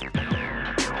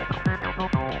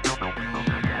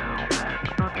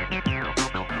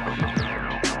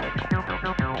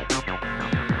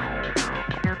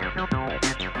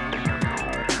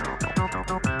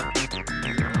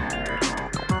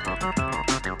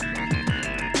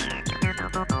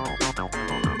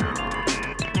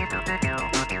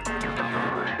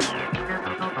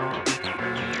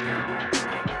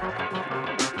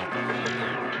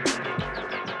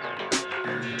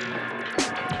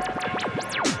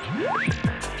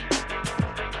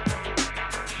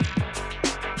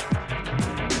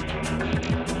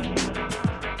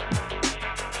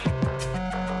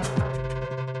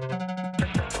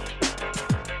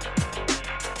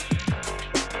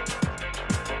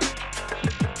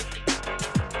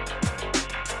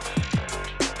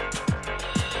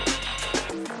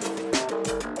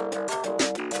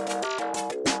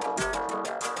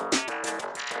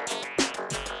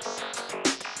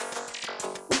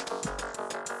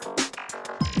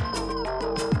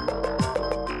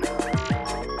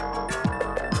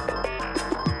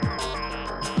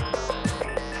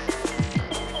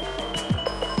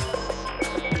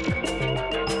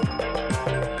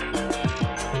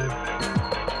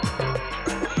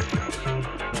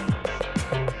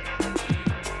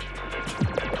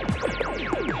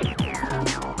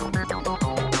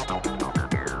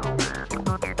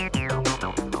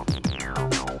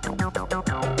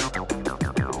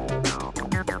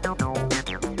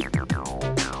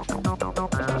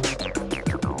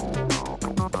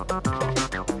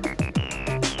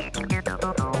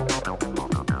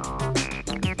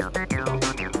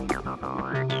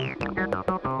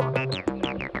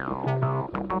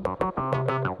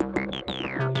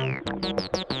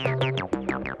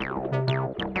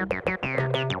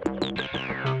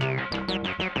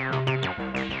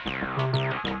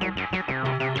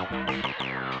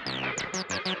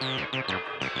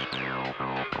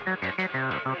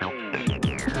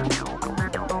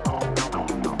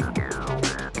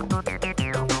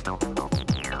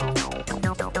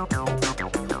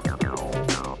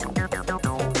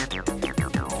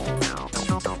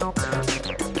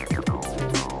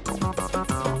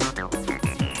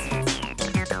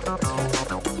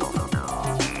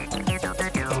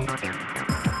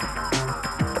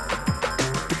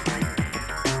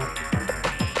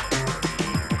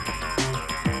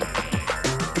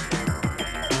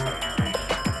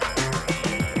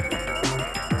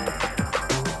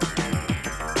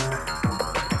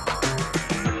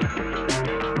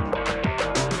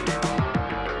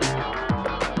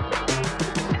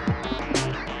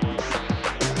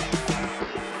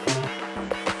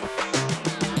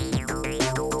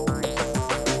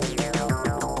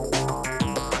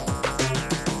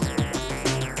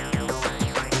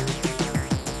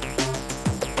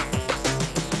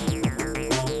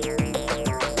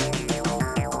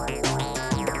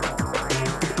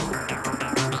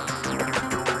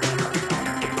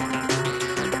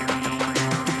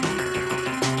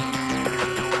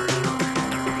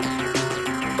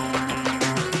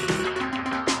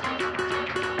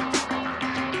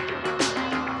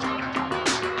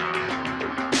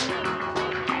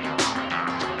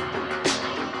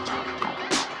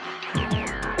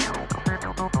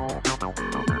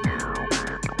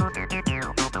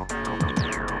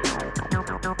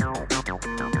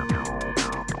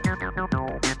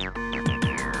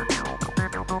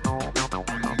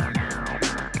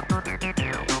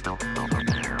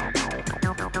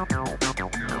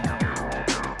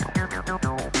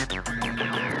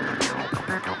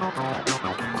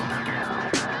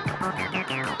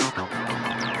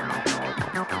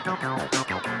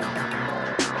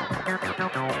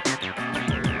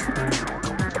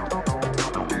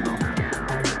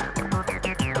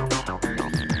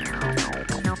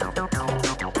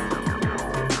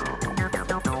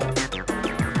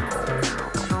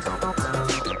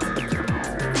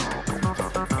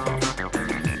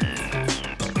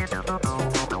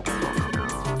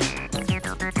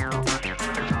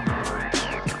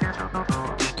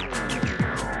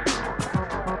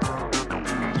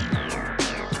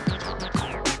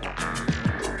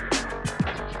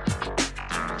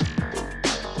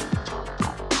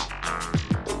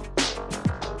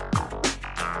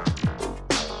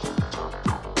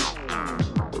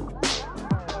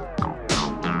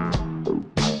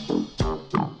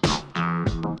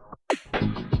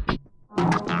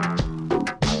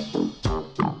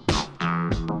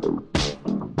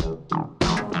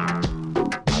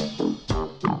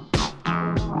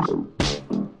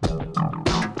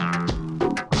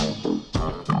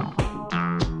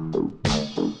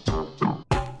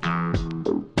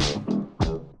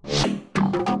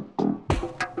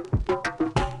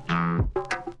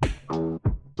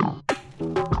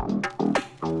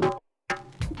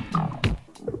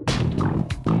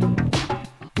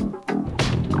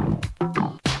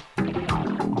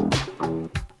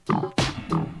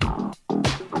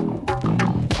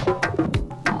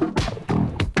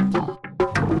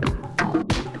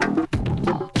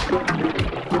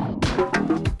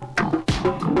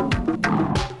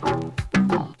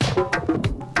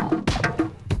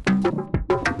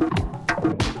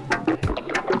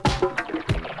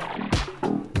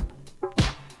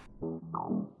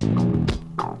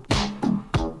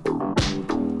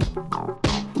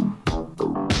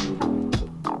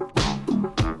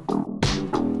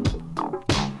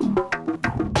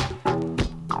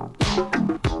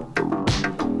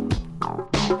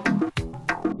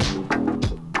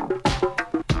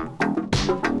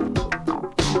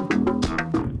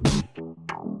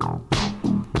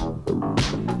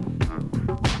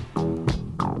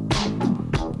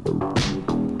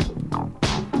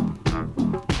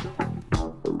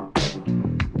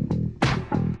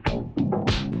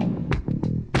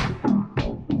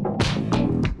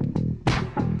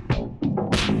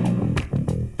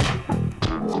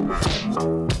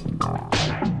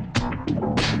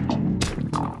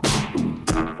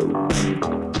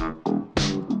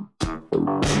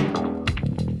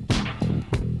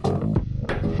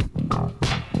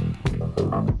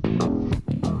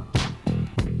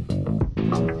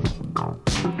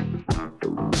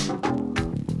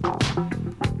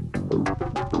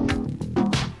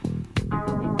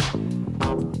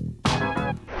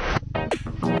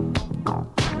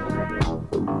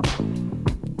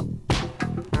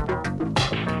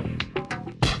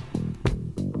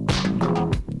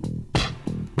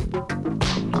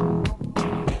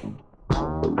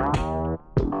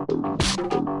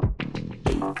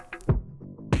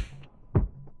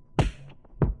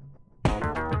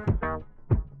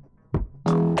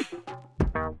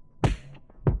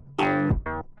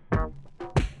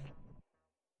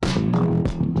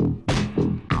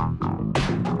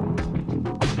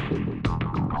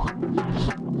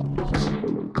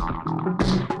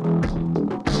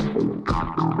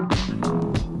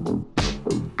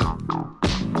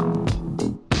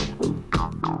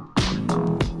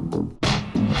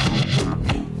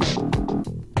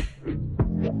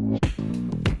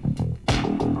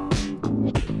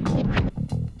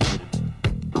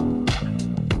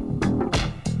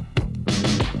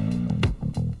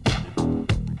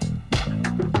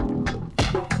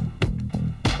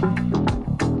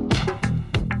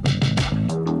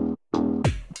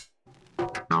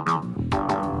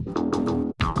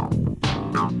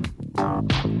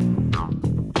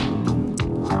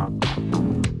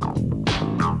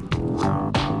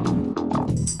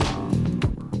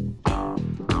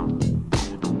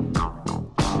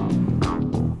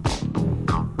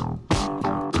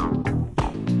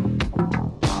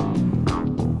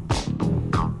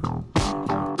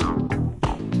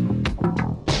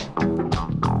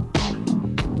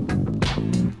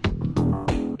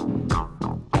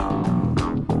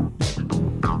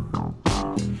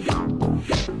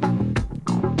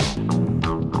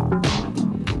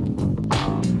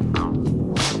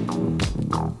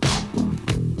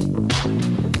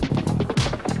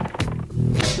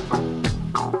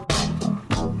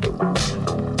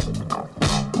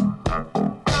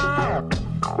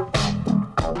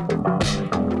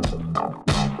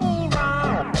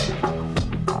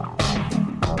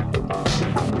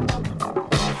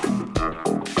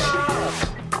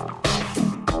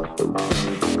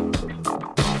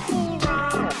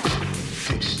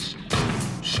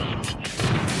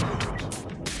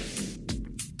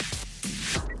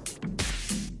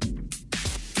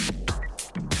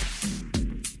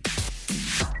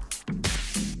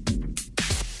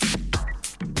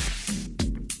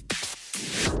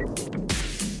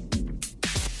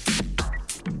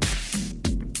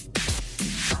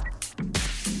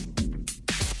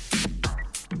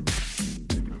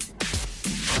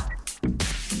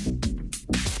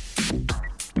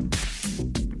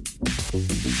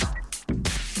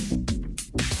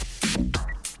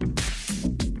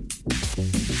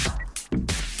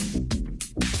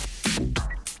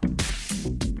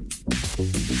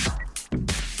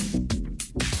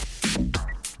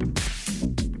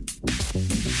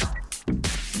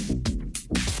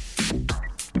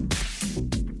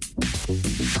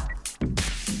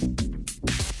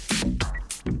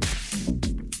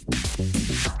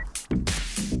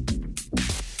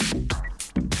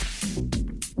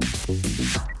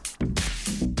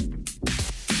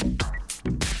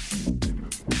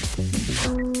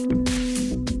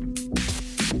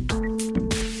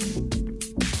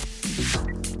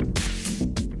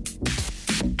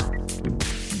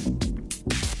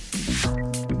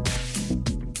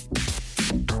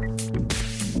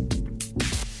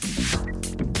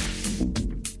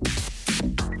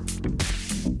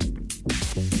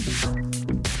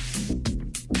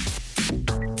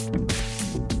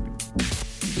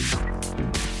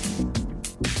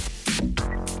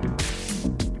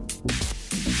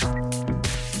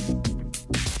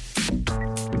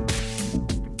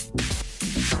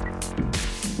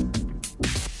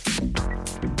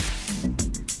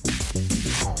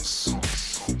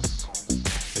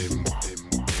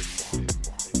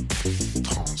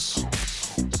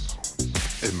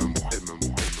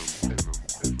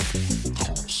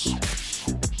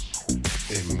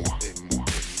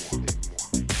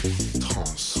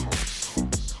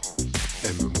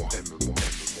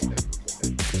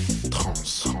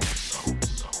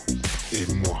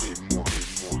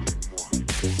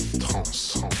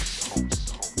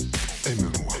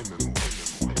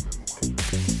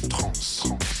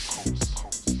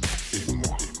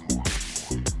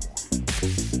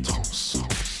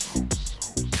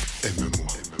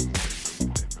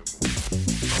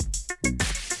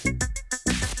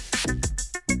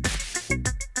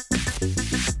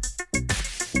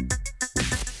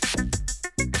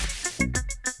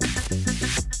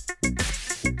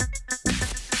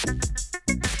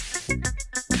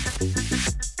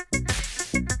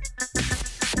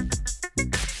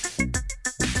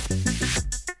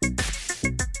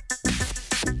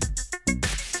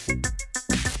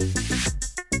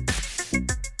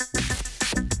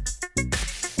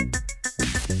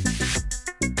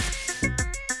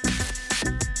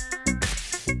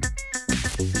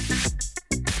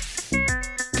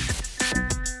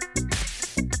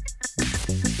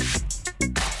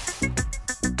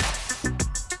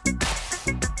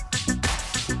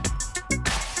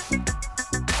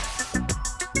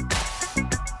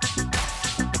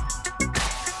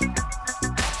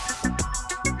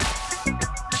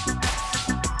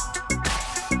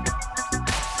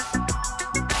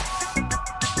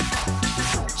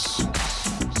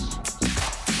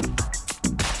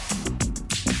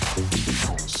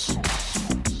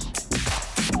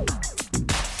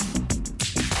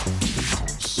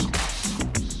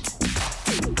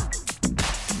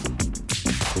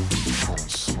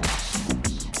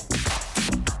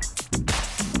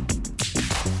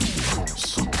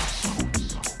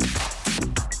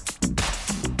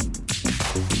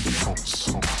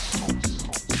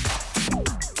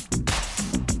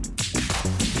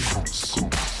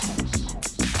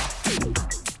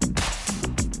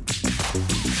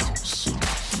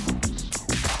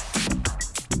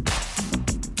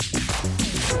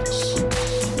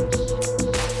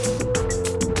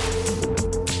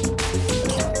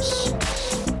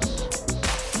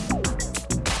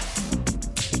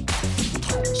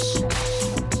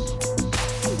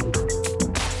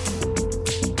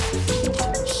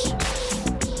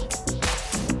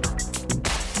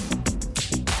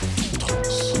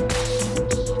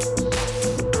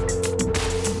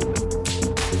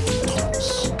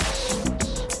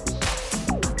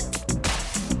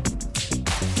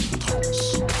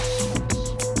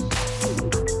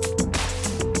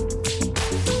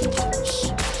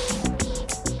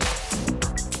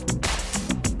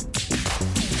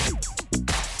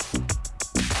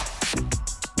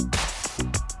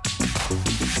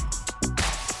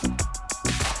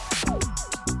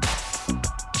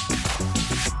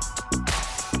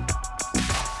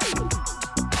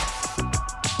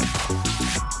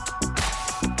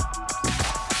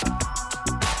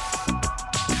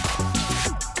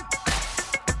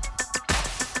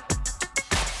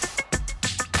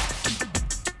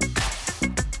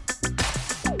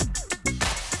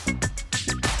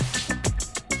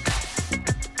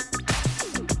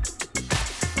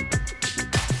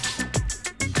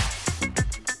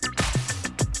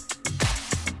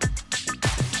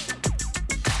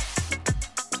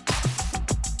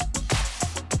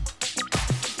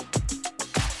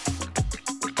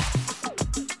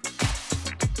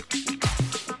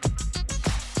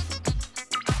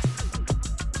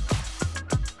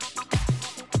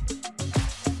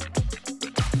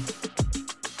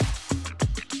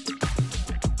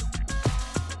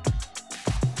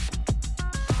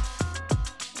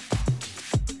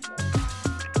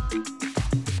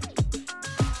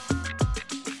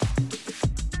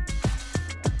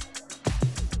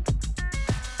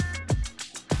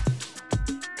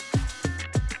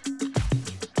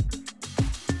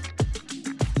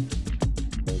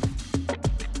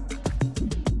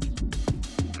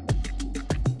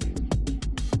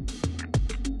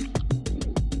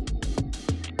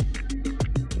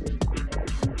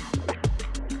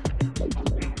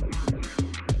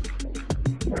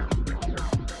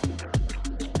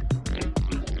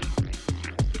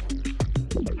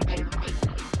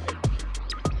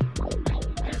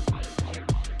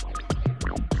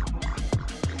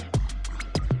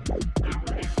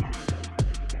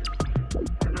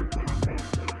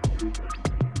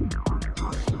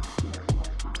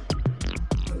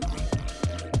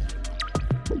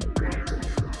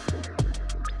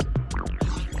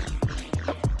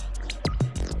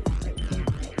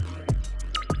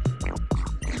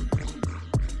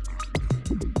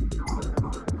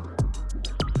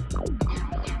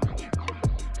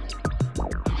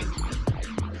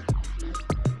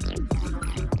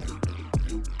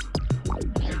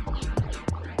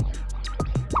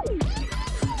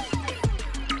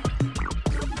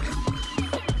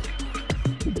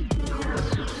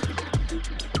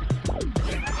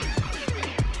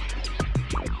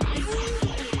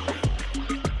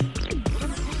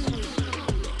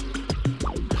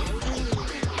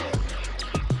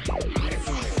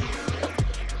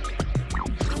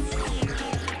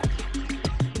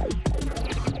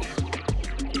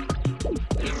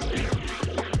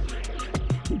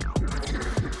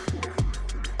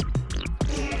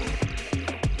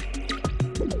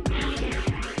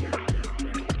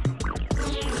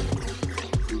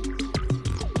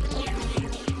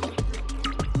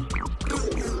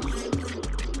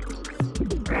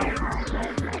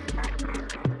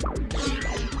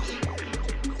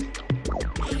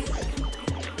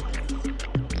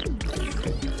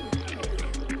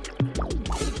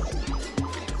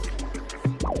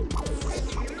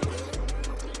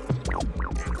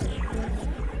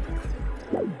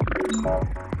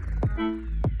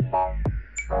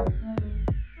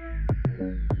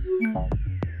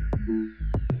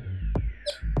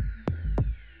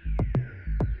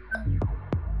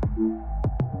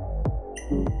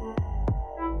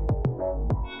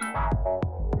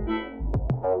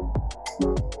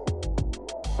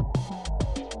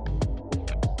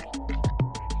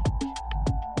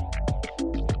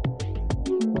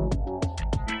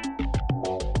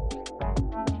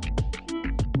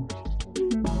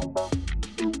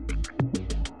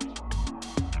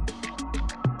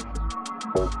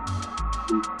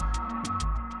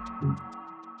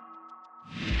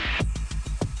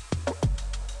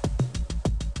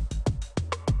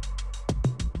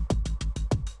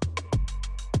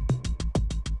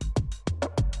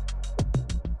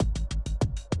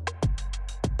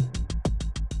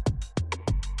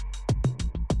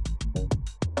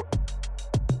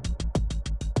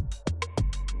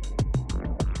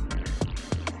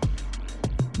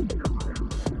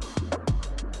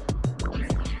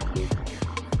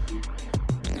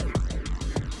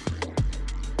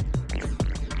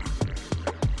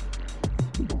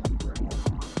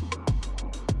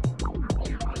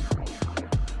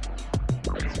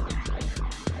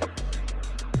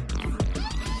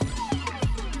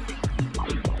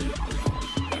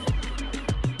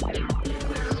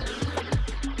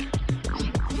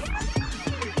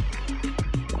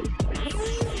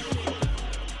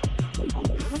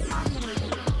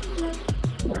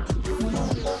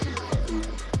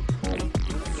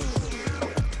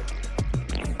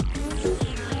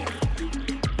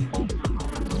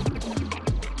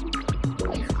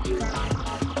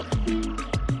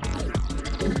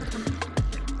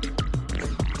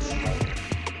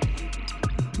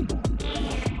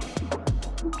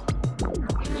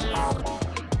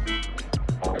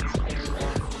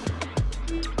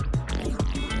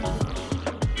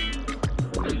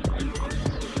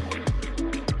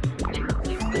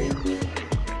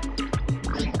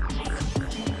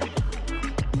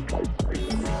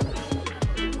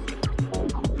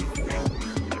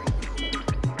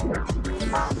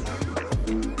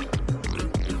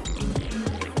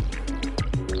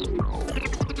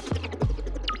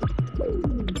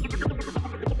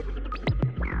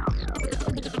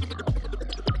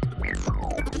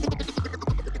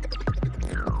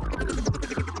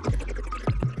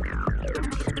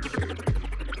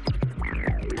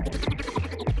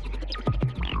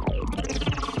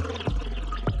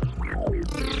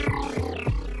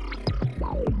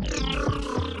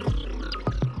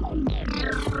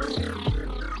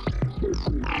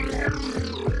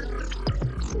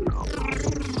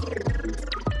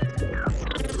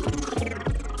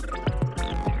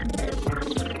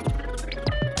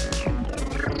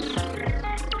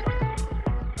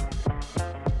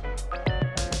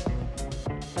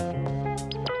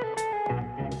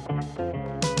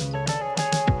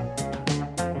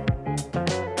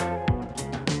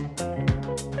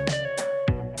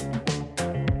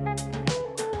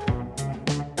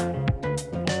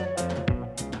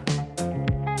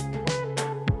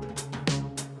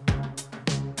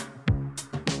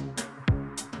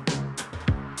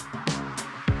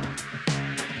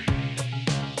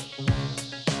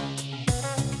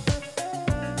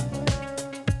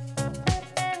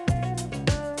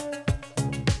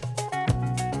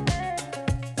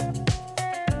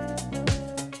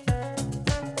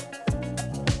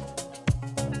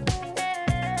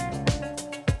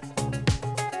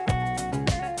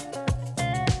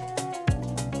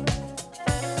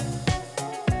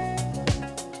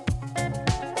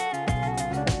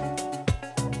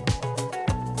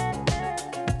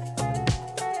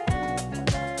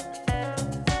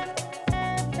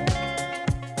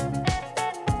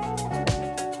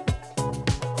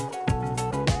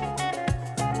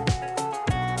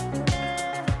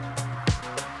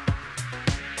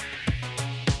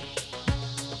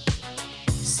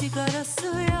 Sigarası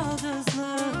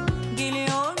yaldızlı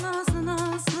geliyor nazlı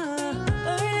nazlı.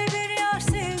 Öyle bir yar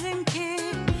sevdim ki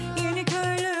yeni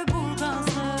köylü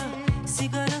burgazlı.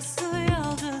 Sigarası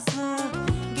yaldızlı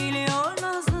geliyor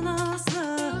nazlı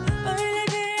nazlı. Öyle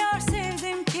bir yar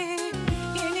sevdim ki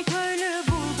yeni köylü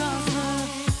burgazlı.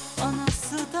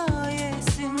 Anası da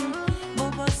yesin,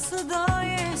 babası da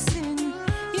yesin.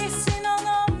 Yesin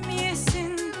anam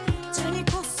yesin,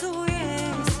 canikosu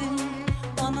yesin.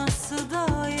 Anası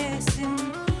da yesin,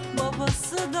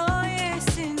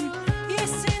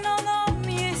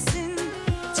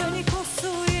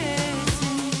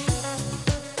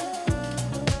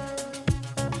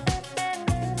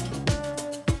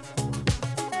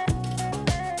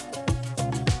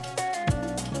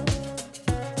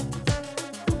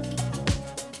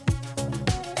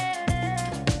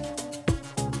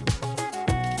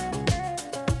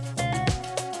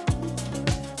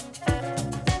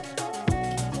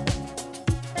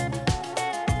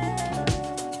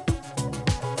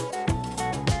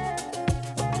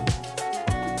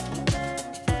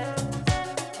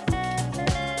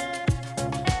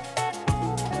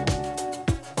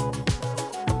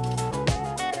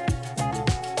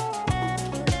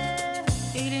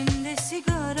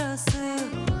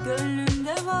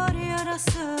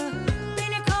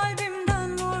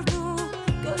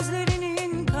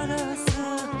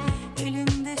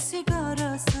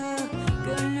 karası,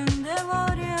 gönlünde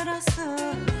var yarası.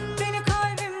 Beni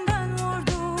kalbimden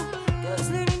vurdu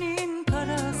gözlerinin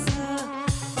karası.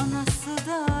 Anası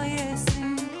da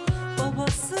yesin,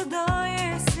 babası da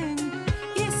yesin.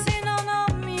 Yesin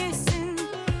anam yesin,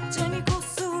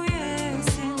 canikosu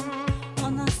yesin.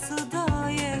 Anası da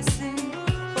yesin,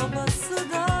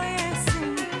 babası da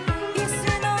yesin.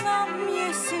 Yesin anam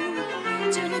yesin,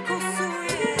 canikosu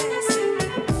yesin.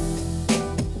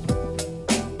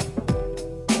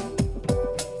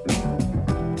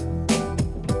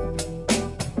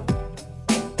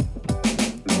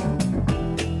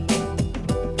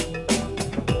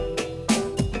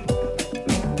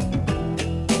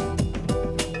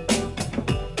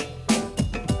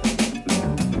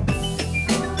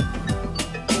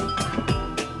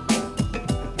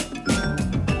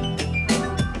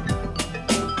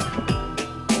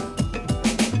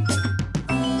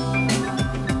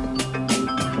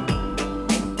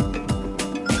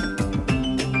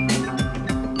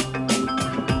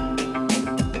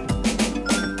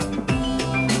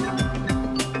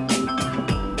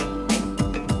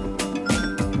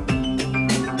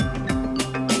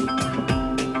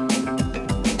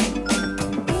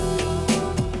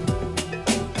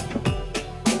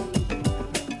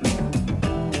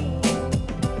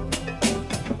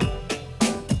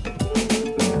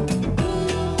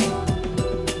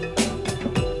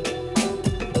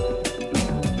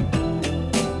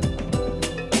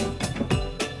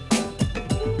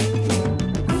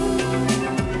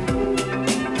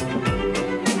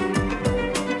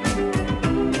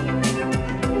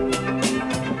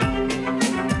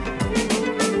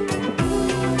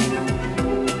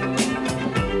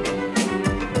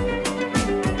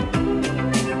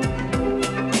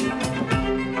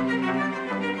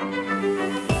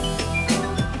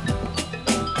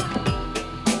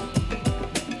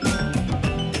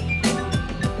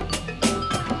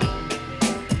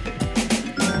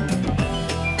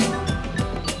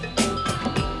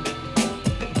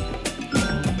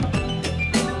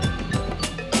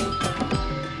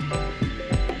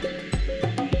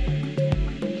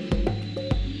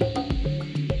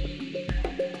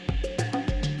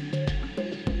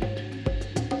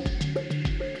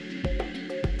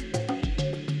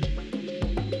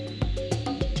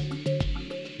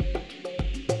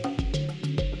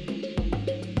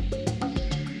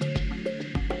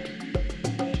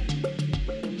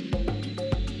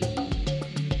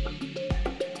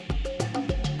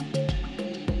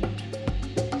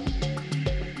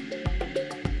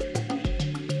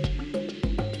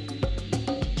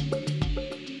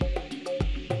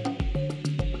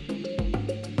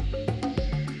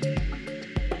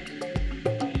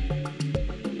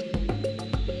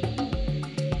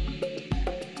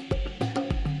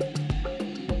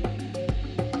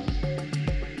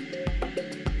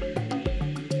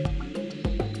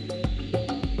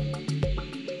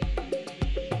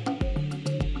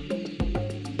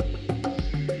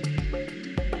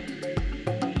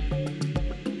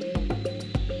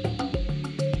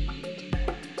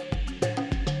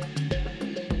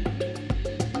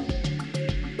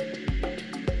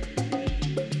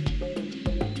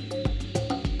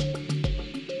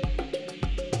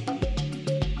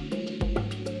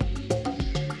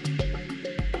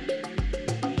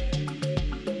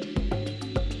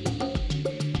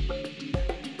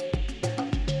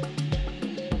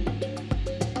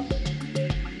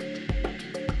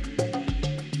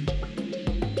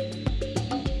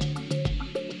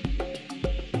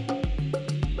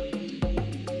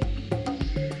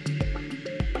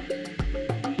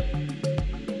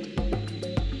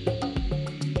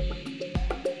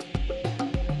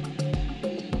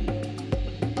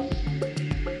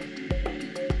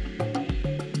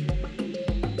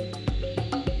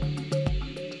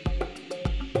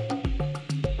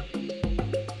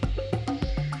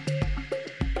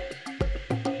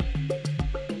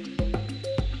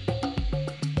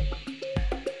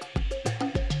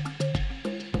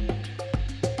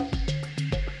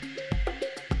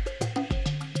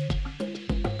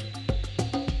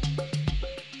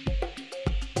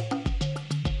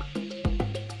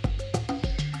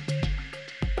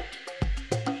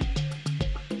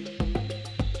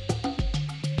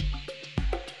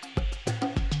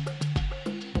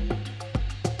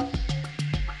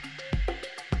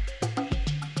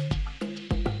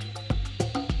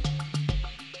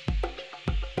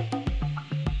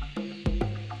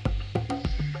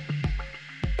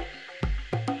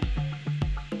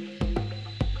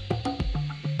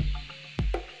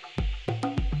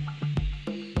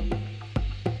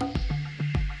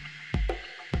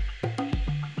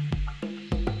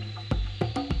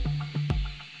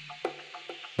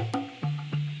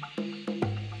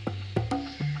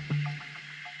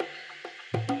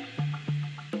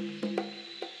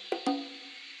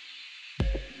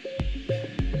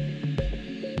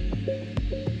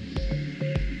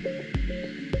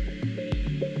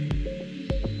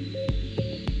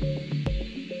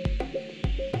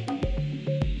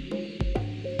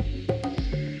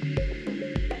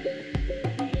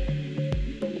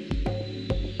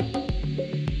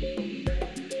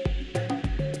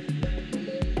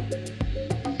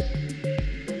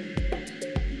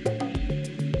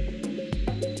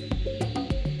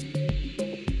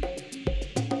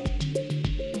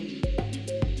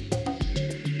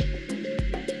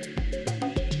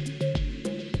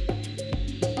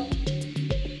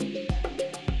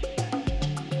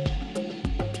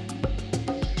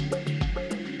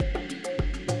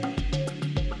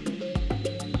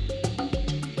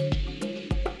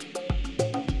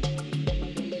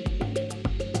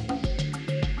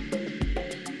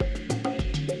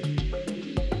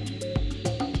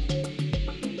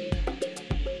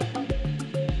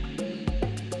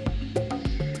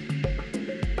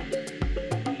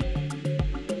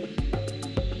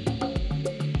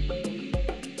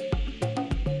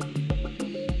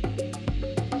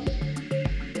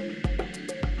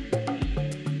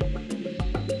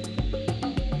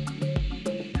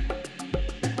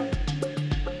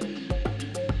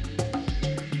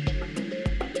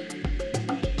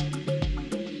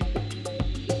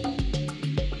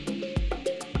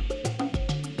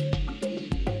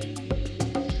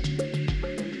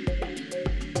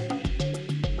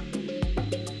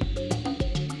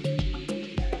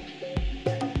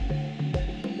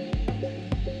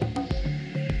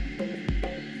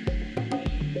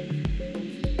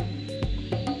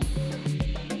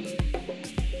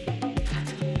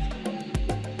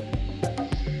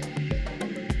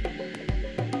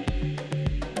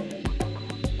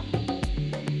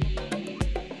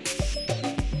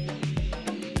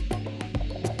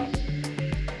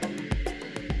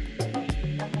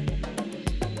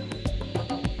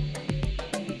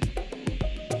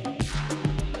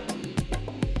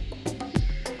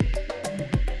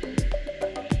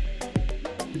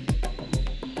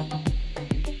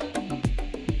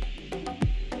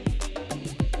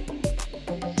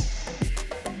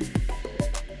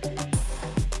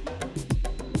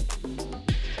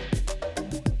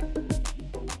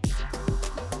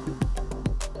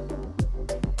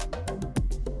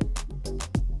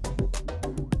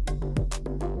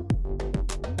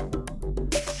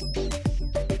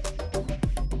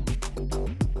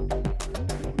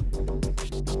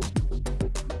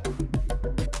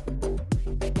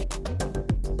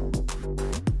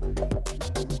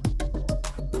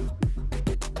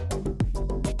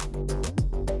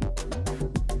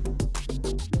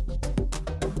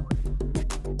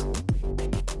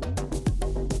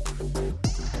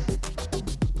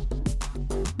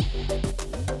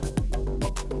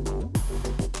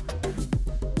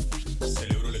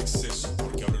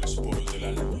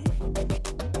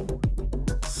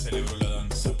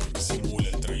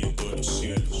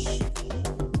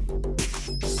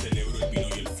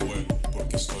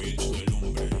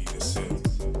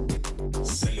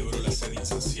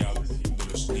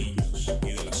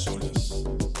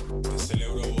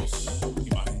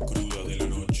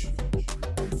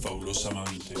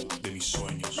 de mis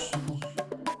sueños.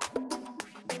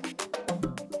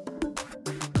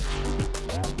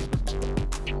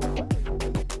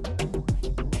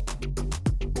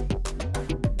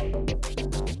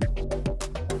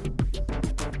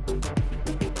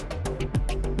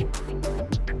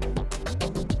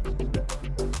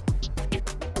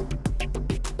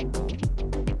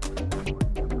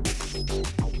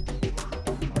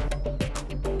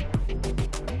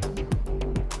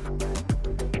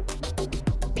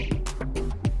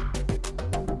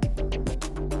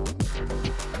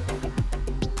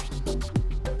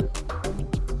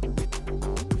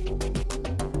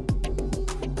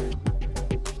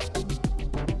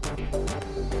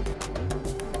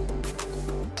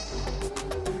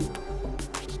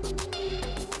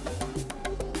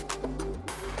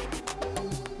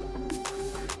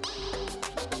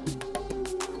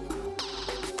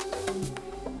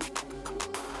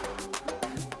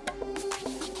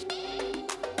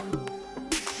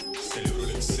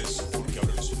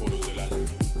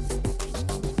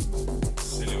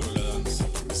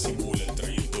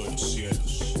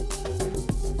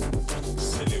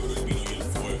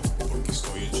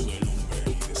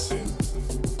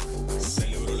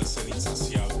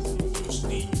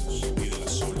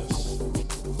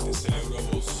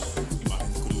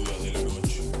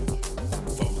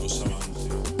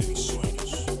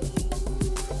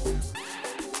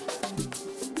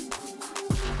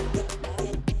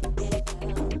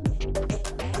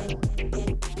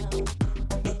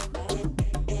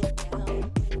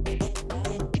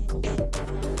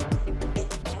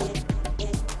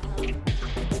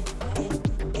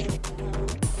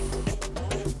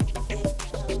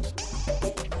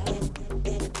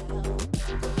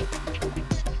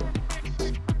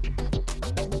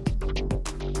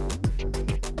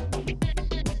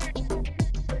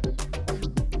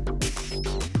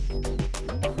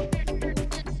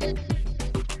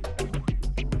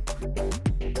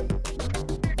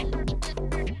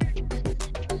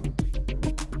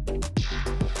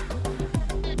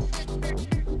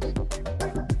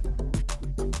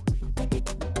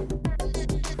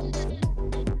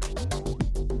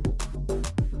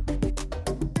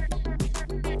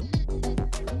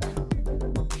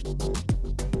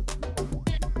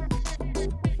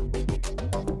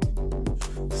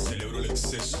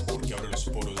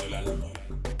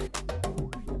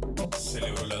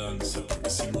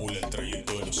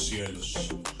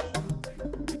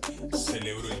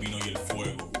 Celebro el vino y el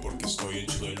fuego, porque estoy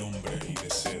hecho de lumbre y de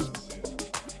sed.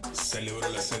 Celebro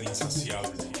la sed insaciable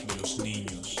de los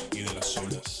niños y de las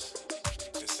olas.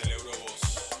 Te celebro a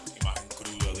vos, imagen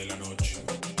cruda de la noche,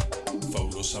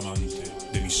 fabulosa amante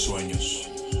de mis sueños.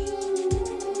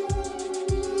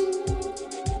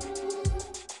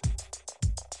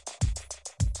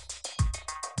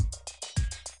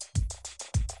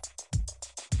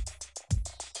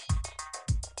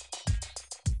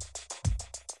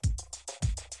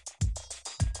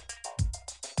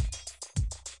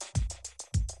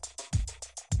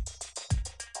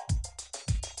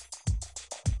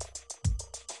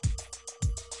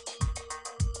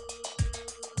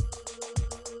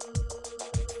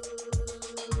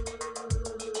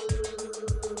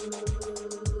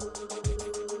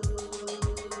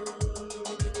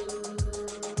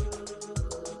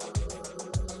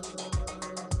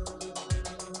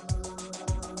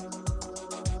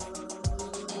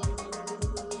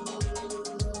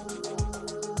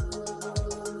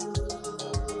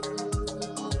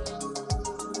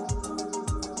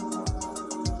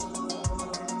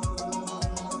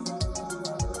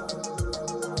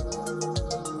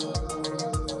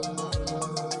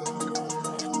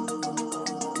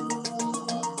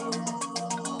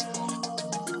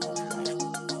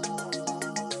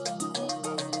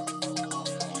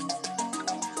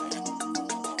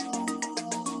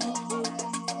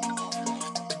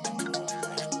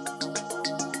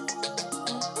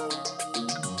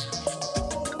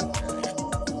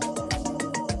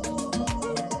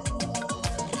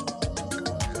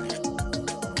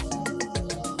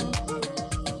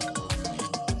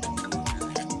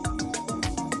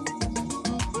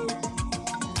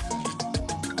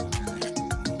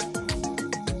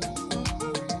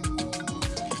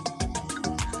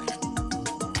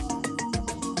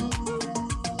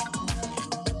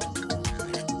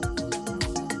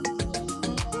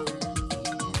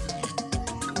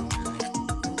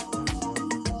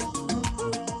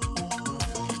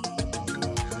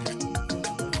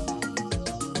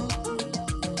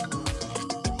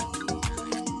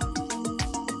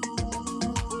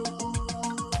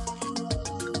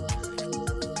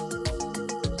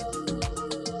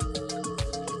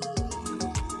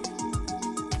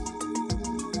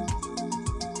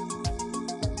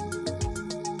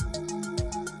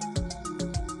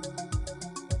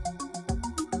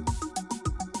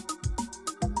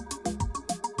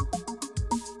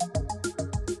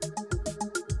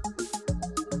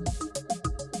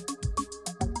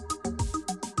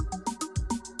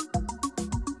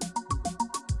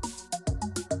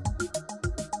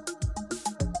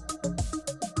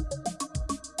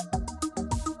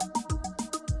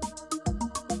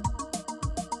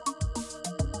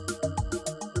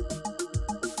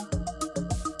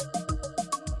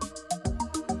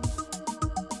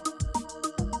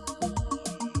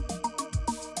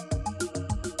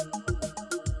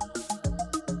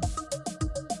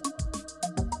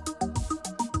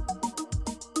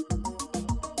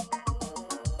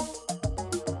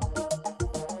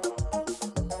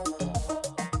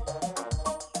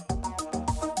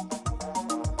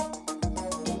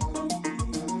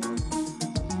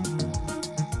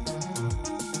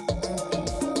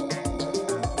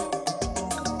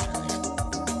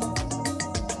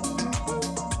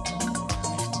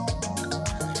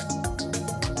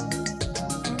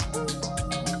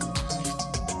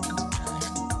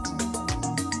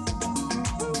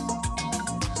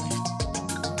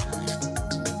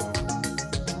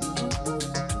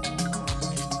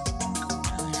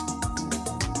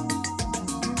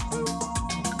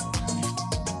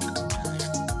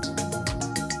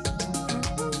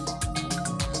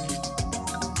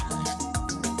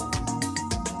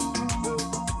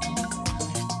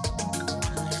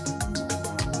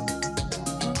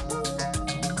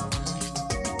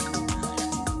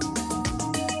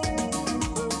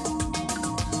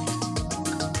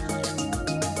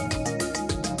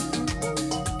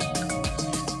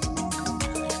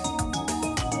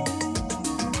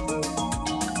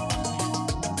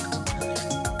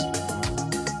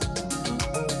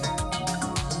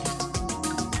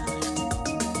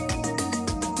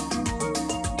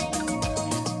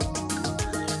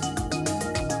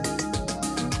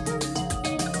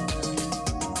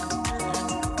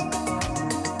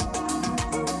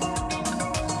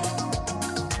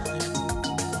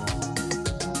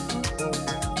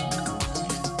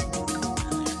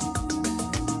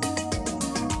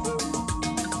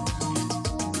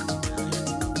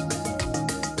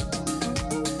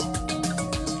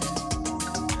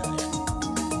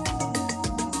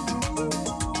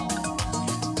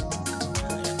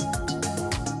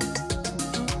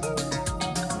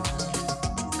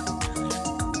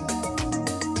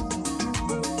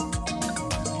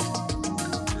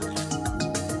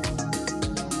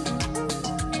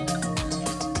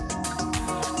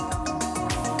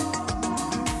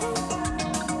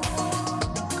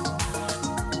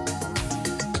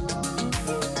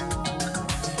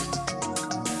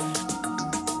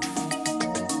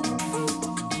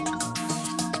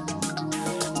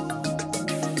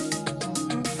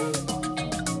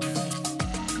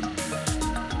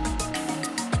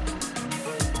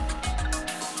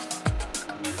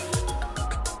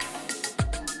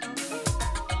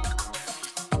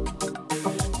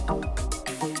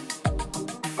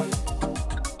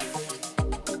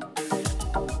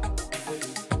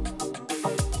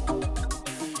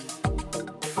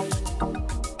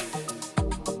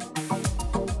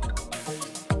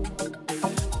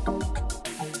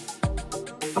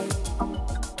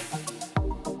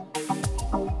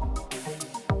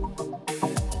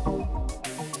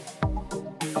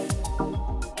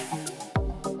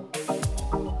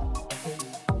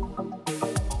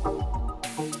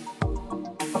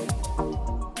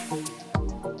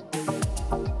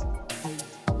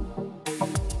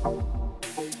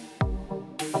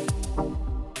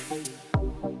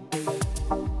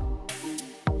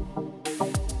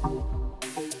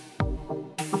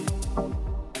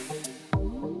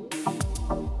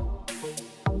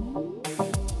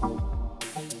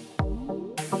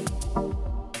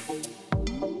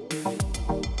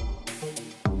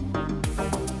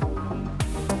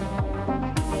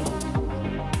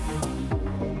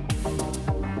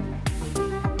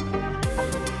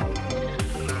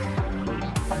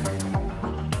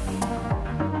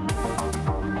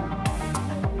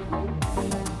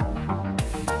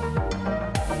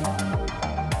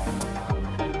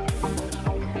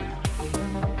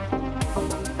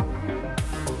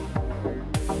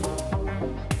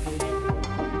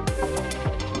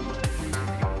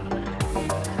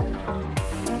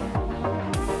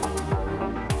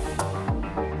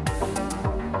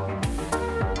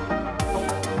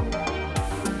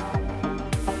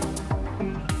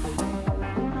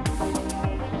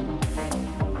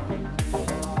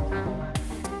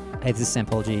 Hey, this is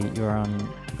Sampology. You're on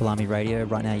Balami Radio.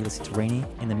 Right now you listen to Reenie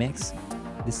in the mix.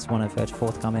 This is one of her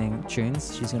forthcoming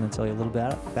tunes. She's going to tell you a little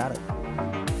bit about it.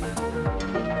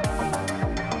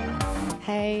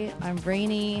 Hey, I'm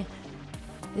Reenie.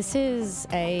 This is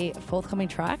a forthcoming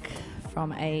track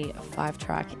from a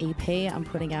 5-track EP I'm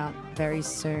putting out very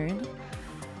soon.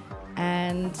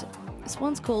 And this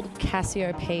one's called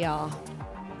Cassiopeia.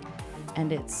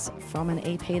 And it's from an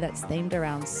EP that's themed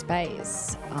around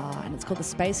space. And it's called the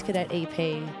Space Cadet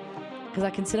EP, because I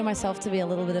consider myself to be a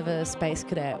little bit of a space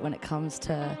cadet when it comes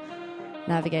to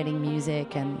navigating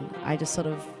music, and I just sort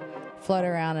of float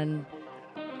around and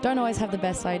don't always have the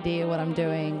best idea what I'm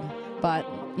doing, but,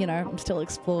 you know, I'm still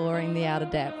exploring the outer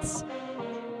depths.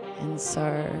 And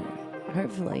so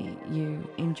hopefully you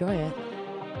enjoy it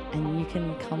and you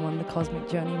can come on the cosmic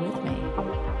journey with me.